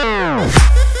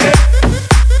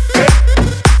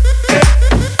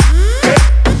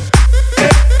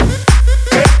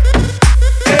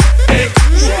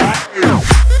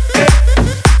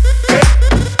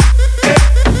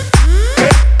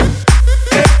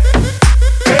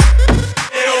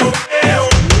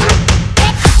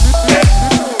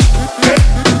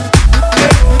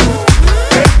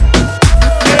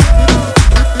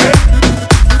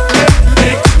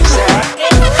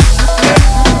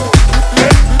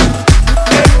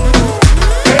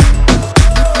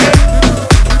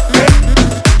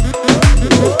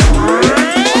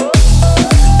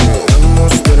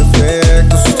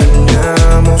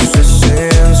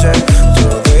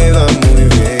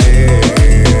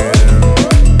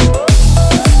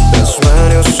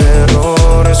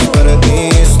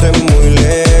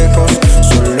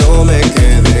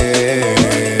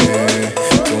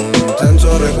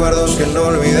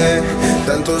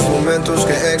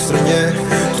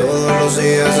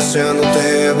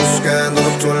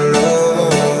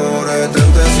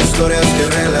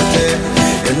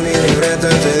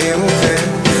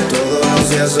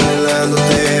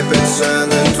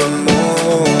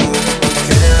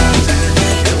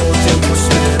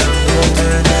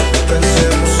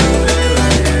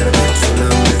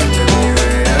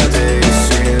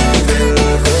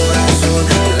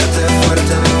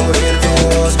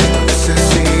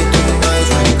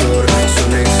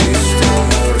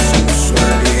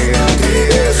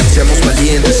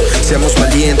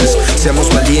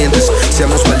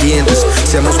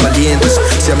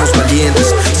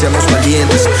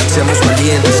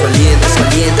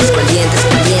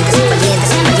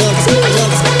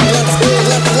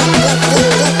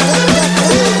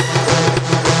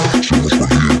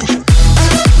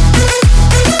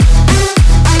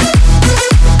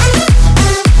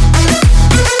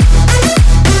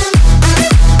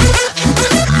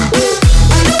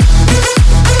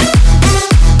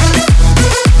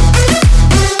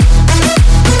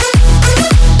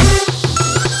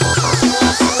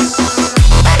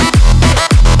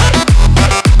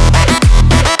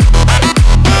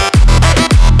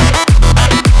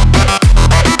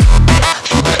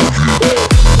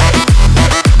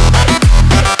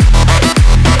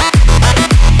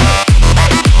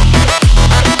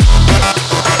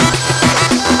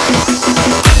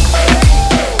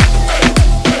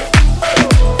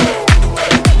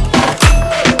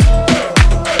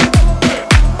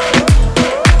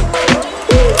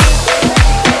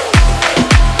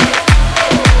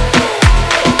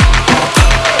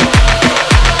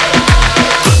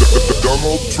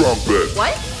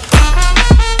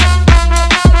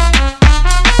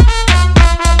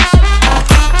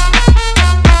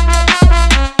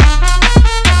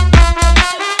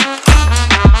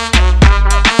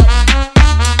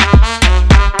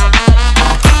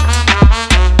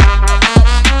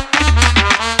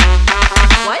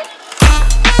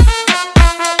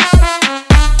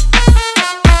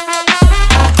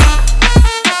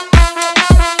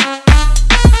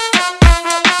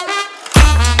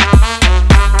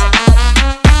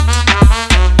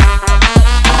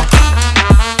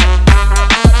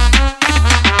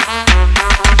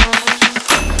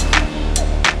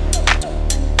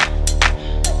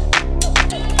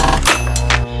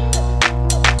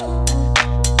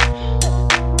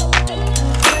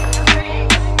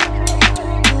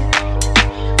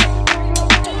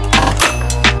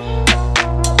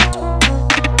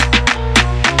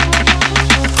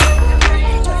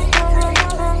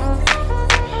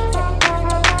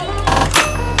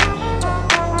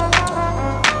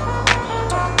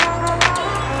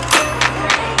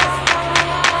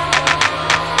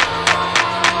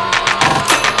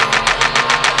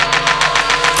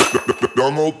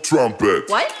 Donald Trumpet.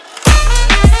 What?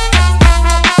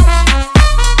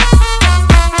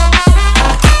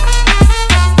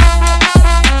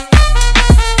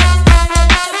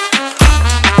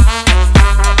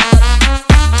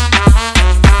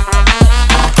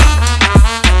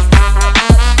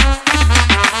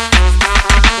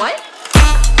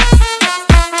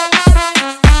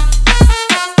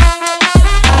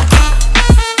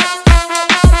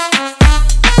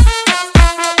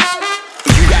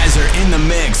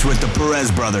 With the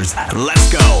Perez brothers.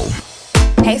 Let's go.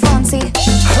 Hey, Fonzie.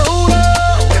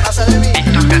 ¿Qué pasa de mí?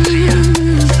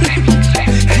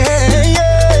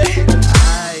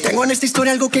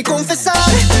 algo que confesar.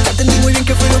 Ya entendí muy bien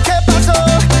qué fue lo que pasó.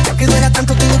 Ya que duela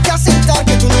tanto tengo que aceptar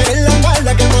que tú no eres la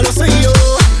mala, que el malo soy yo.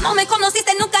 No me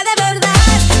conociste nunca de verdad.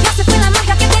 Ya se fue la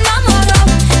magia que te enamoró.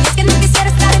 Y es que no quisiera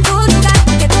estar en tu lugar,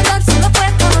 porque tu error solo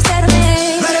fue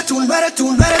conocerme. No eres tú, no eres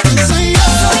tú, no eres tú, soy yo.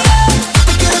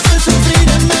 Te quiero hacer sufrir,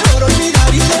 es mejor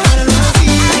olvidar y dejarlo así.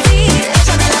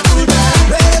 Échame la culpa.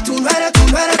 No eres tú, no eres tú,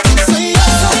 no eres tú, soy yo.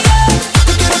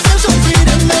 Te quiero hacer sufrir,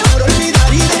 es mejor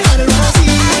olvidar y dejarlo así.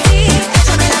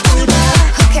 Échame la culpa.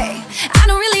 Okay, I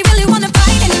don't really wanna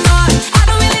fight anymore. I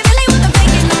don't really wanna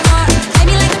fake it no more. Play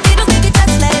me like the Beatles, baby,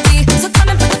 just let it be. So come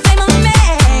and put the flame on me,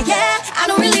 yeah. I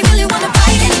don't really wanna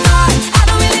fight anymore. I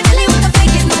don't really wanna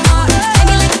fake it no more. Play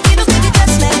me like the Beatles, baby,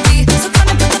 just let it be. So come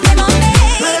and put the flame on me.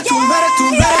 No eres tú, no eres tú,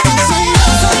 no eres tú, soy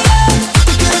yo.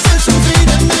 Te quiero hacer sufrir,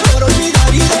 es mejor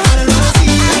olvidar y dejarlo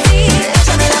así.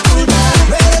 Échame la culpa.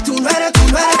 No eres tú, no eres tú,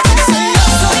 no eres tú, soy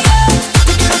yo.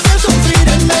 Te quiero hacer sufrir,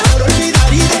 es mejor olvidar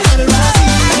y dejarlo así.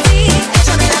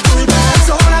 Échame la culpa.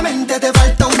 Solamente te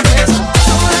falta un beso.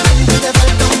 Solamente te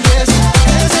falta un beso.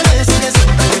 Ese beso que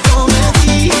siempre te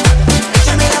prometí.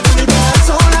 Échame la culpa.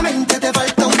 Solamente te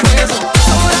falta un beso.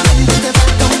 Solamente te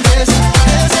falta un beso.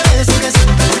 Ese beso que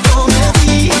siempre te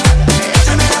prometí.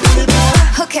 Échame la culpa.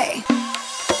 Okay.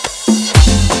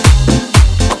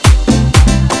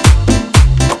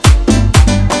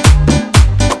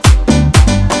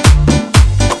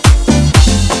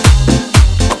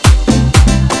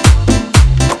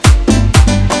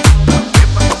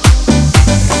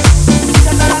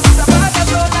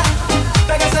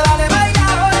 Pégase, dale, baila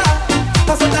ahora.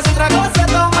 Pa' soltarse un trago se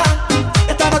toma.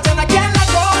 Esta noche no hay quien la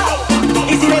coja.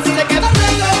 Y si decide quedarte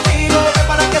conmigo,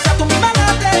 prepara que sea tú misma la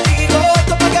testigo.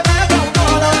 Esto pa' que me haga un no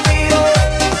lo olvido.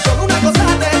 Solo una cosa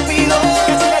te pido.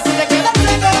 Que si decide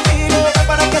quedarte conmigo,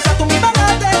 prepara que sea tú misma la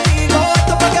testigo.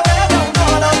 Esto pa' que me haga un no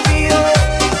lo olvido.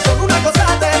 Solo una cosa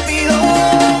te pido.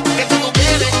 Que si tú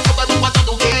quieres, toca tú cuando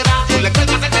tú quieras. Si le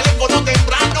cuelgas el teléfono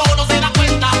temprano, no se da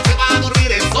cuenta, se va a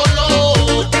dormir él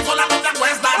solo. Que sola no te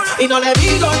acuestas. Y no le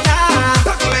digo nada.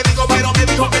 No le digo, pero me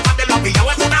dijo que más te lo ha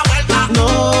pillado en una vuelta. No,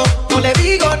 no le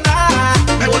digo nada.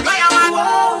 Me vuelvo a llamar.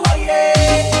 Wow,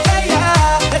 yeah, ella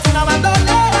es una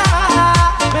bandolera.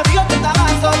 Me dijo que estaba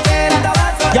soltera.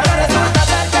 Y ahora resulta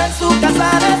ser que en su casa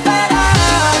le espera.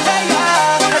 Ella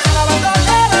es una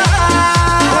bandolera.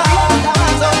 Me dijo que estaba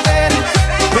soltera.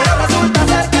 Pero resulta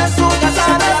ser que en su casa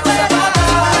le espera.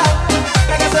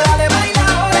 Pégase, dale, baila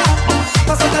ahora.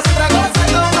 Pa' soltarse un trago se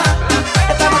toma.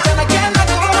 Esta noche no hay quien la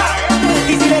coja.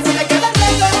 Y si decide quedarte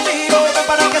contigo,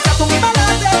 prepara que sea tú misma la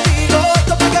testigo.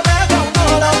 Esto pa' que me haga un no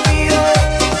lo olvido.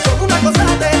 Solo una cosa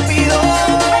te pido.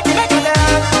 Dime que te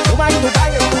das. Fuma en tu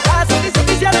calle, en tu casa. Dice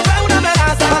que hicieron fue una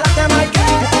amenaza. Te marqué.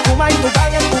 Fuma en tu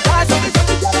calle, en tu casa. Dice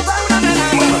que hicieron fue una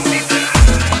amenaza.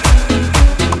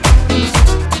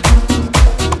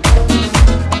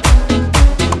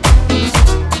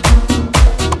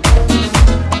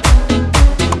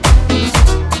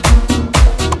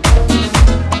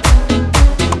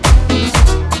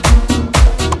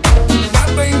 La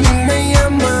baby me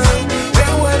llama, le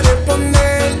voy a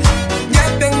responder. Ya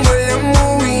tengo la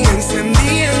movie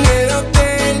encendida en el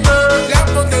hotel. La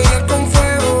botella con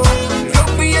fuego, los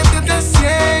billetes de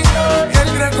 100. El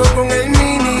greco con el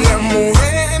mini, las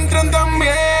mujeres entran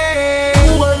también.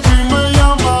 Tu baby me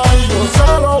llama y yo se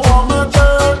lo voy a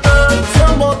meter.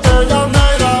 100 botellas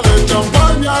negras de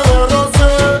champaña de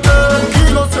rosé.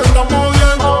 Tranquilo se está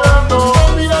moviendo.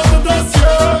 Los billetes de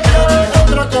 100. El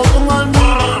greco con el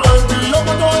mini, baby, yo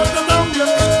mato a este también.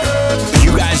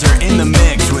 You guys are in the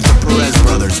mix with the Perez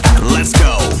brothers. Let's go.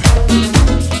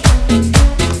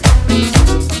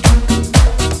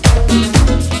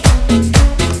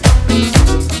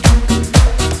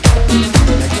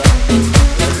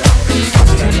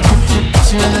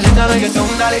 Si necesitas reggaetón,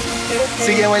 dale.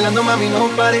 Sigue bailando, mami, no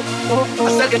pare.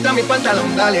 Acércate a mi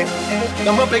pantalón, dale.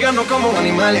 Vamos a pegarnos como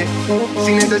animales.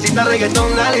 Si necesitas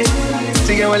reggaetón, dale.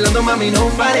 Sigue bailando, mami, no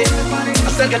pare.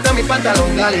 Acércate a mi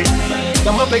pantalón, dale.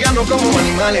 Vamos a pegarnos como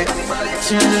animales.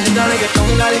 Si necesitas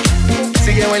reggaetón, dale.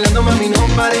 Sigue bailando, mami, no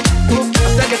pare.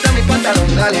 Acércate a mi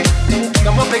pantalón, dale.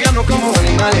 Vamos a pegarnos como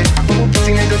animales.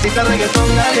 Si necesitas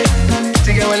reggaetón, dale.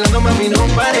 Sigue bailando, mami, no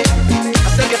pare.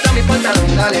 Acércate a mi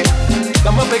pantalón, dale.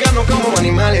 Vamos a pegarnos como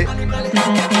animales.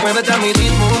 Muévete a mi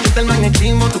ritmo, está el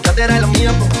magnetismo. Tu cadera es la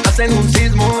mía, hacen un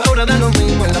sismo. Ahora da lo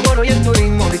mismo, el amor y el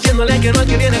turismo. Diciéndole que no es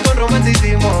que viene con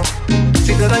romanticismo.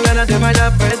 Si te dan ganas de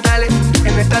bailar, pues dale.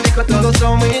 En esta disco todos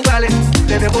somos iguales.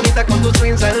 Te ves bonita con tu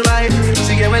swing salvaje.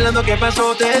 Sigue bailando, ¿qué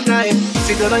pasó? Te trae.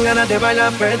 Si te dan ganas de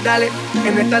bailar, pues dale.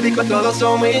 En esta disco todos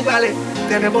somos iguales.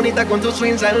 Te ves bonita con tu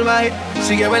swing salvaje.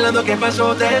 Sigue bailando, ¿qué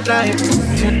pasó? Te trae.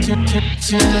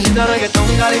 Si necesitas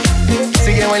reggaetón, dale.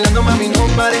 Sigue bailando, mami, no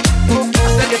pare.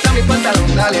 Acércate a mi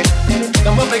pantalón, dale.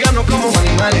 Vamos a pegarnos como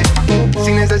animales.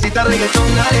 Si necesitas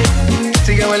reggaetón, dale.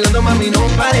 Sigue bailando, mami, no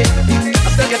pare.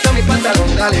 Acércate a mi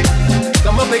pantalón, dale.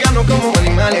 Vamos a pegarnos como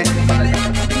animales.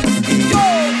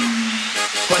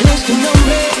 ¿Cuál es tu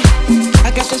nombre?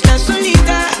 ¿Acaso estás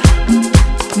solita?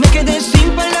 Me quedé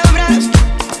sin palabras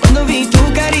cuando vi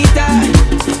tu carita.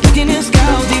 Me tienes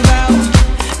cautivado,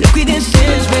 loco y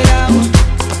desesperado.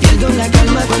 Pierdo la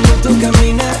calma cuando tú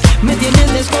caminas. Me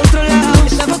tienes descontrolado.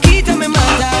 Esa boquita me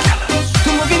mata,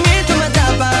 tu movimiento me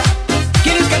atrapa.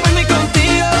 Quiero escaparme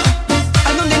contigo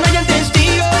a donde no hayan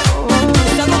testigos.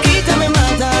 Esa boquita me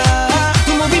mata,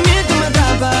 tu movimiento me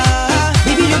atrapa.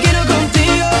 Baby, yo quiero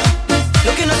contigo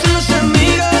lo que no hacen los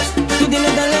amigos. Tú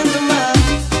tienes talento más.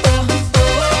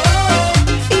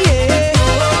 Yeah.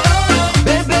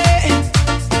 Bebé,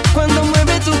 cuando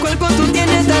mueves tu cuerpo tú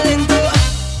tienes talento.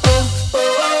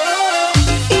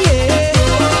 Yeah.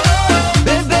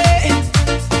 Bebé,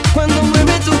 cuando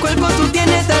mueves tu cuerpo tú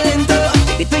tienes talento.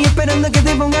 Estoy esperando que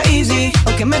te ponga easy,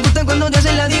 aunque me gusta cuando te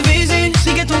haces la difícil.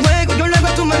 Sigue tu juego, yo lo hago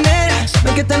a tu manera.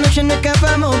 Sabes que esta noche no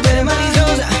escapamos, pero es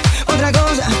maliciosa. Otra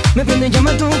cosa, me prende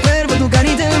llama tu cuerpo, tu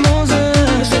carita hermosa.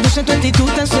 Me seduce tu actitud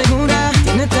tan segura.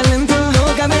 Tienes talento, no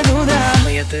cabe duda.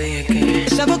 Ya te dije que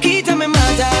esa boquita me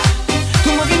mata,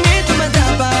 tu movimiento me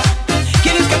atrapa.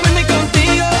 Quiero escaparme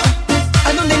contigo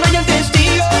a donde no hayan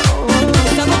testigos.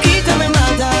 Esa boquita me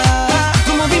mata,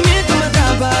 tu movimiento me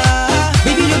atrapa.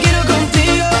 Baby, yo quiero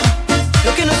contigo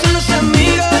lo que no son los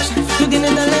amigos. Tú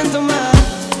tienes talento más.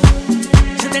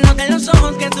 Se te nota en los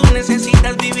ojos que tú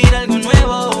necesitas vivir algo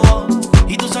nuevo.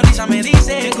 Y tu sonrisa me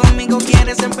dice que conmigo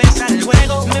quieres empezar el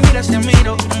juego. Me miras, te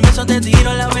miro, un beso te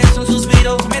tiro, a la vez un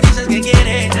suspiro. Me dices que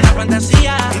quieres una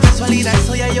fantasía. Y casualidad,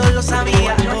 eso ya yo lo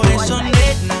sabía. Por eso,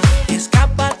 nena,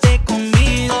 escápate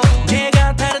conmigo.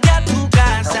 Llega tarde a tu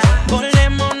casa,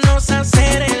 volémonos a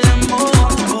hacer el amor.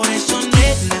 Por eso,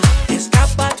 nena,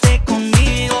 escápate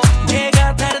conmigo.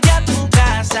 Llega tarde a tu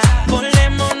casa,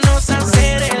 volémonos a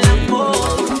hacer el amor.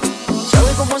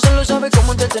 Sabe cómo hacerlo, sabe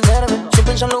cómo entretenerme. Sin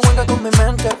pensarlo juega con mi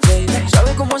mente, baby.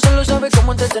 Sabe cómo hacerlo, sabe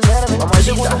cómo entretenerme. Vamos a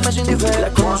segundo mes indiferente. La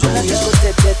conoce en la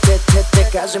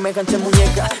discoteca, semejante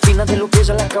muñeca. Fina de los pies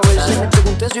a la cabeza. Le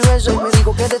pregunté si beso y me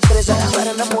dijo que destreza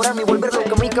para enamorarme y volver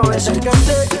loca mi cabeza.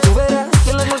 Acércate y tú verás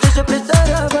que la noche se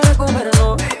prestará para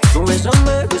comernos. Tú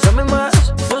bésame, bésame más.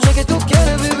 Yo sé que tú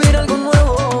quieres vivir algo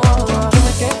nuevo.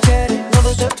 Dime qué quieres, no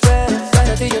desesperes.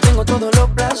 Para ti yo tengo todos los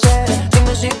placeres.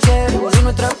 Dime si quieres unir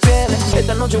nuestras pieles.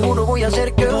 Esta noche seguro voy a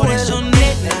hacer que por eso,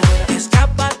 nena,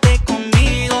 escápate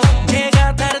conmigo.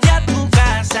 Llega tarde a tu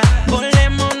casa,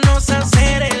 volémonos a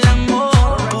hacer el amor.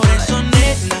 Por eso,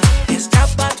 nena,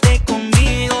 escápate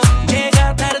conmigo.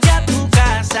 Llega tarde a tu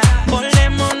casa,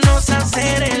 volémonos a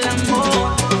hacer el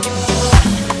amor.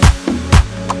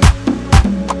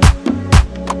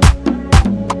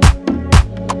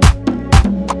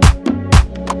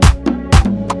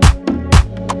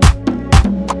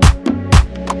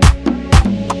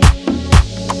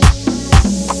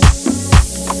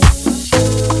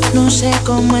 No sé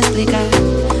cómo explicar,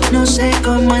 no sé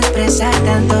cómo expresar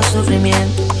tanto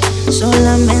sufrimiento.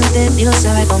 Solamente Dios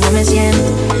sabe cómo me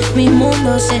siento. Mi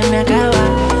mundo se me acaba,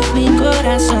 mi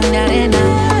corazón de arena.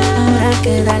 Ahora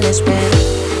queda la espera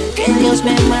que Dios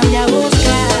me mande a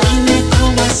buscar. Dime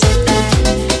cómo aceptar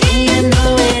que ya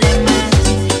no eres más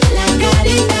la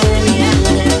carita de mi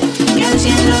ángel que al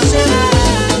cielo se va.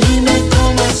 Dime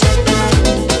cómo aceptar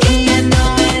que ya no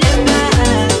eres más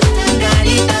la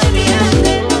carita de mi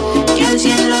ángel que al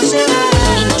cielo se va.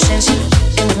 Inocencia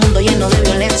en un mundo lleno de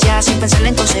violencia, sin pensar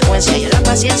en consecuencias. Y la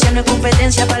paciencia no es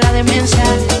competencia para la demencia.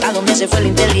 ¿A dónde se fue la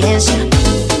inteligencia?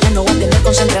 Ya no voy a tener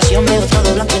concentración, veo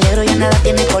todo blanco y negro, ya nada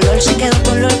tiene color. Se quedó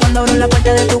color cuando abro la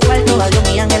puerta de tu cuarto. Adiós,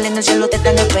 mi ángel, en el cielo te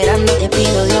están esperando. Te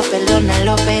pido, Dios,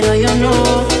 perdónalo, pero yo no.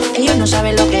 Ellos no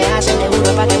saben lo que hacen, te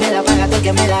juro pa' que me la paga todo el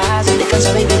que me la hace.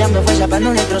 Descansa, baby, dame fuerza para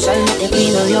no destrozarme. Te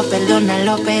pido, Dios,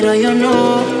 perdónalo, pero yo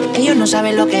no. Ellos no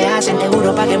saben lo que hacen, te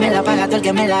juro pa' que me la paga todo el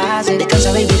que me la hace.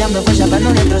 Descansa, baby, dame fuerza para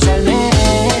no destrozarme.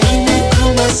 Dime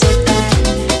cómo aceptar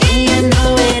que ya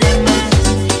no eres más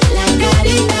la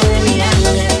carita de mi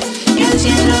ángel que al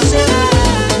cielo se va.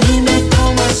 Dime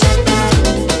cómo aceptar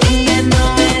que ya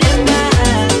no eres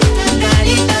más la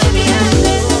carita de mi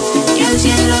ángel que al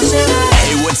cielo se va.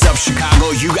 Hey, what's up,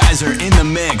 Chicago? You guys are in the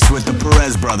mix with the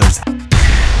Perez brothers.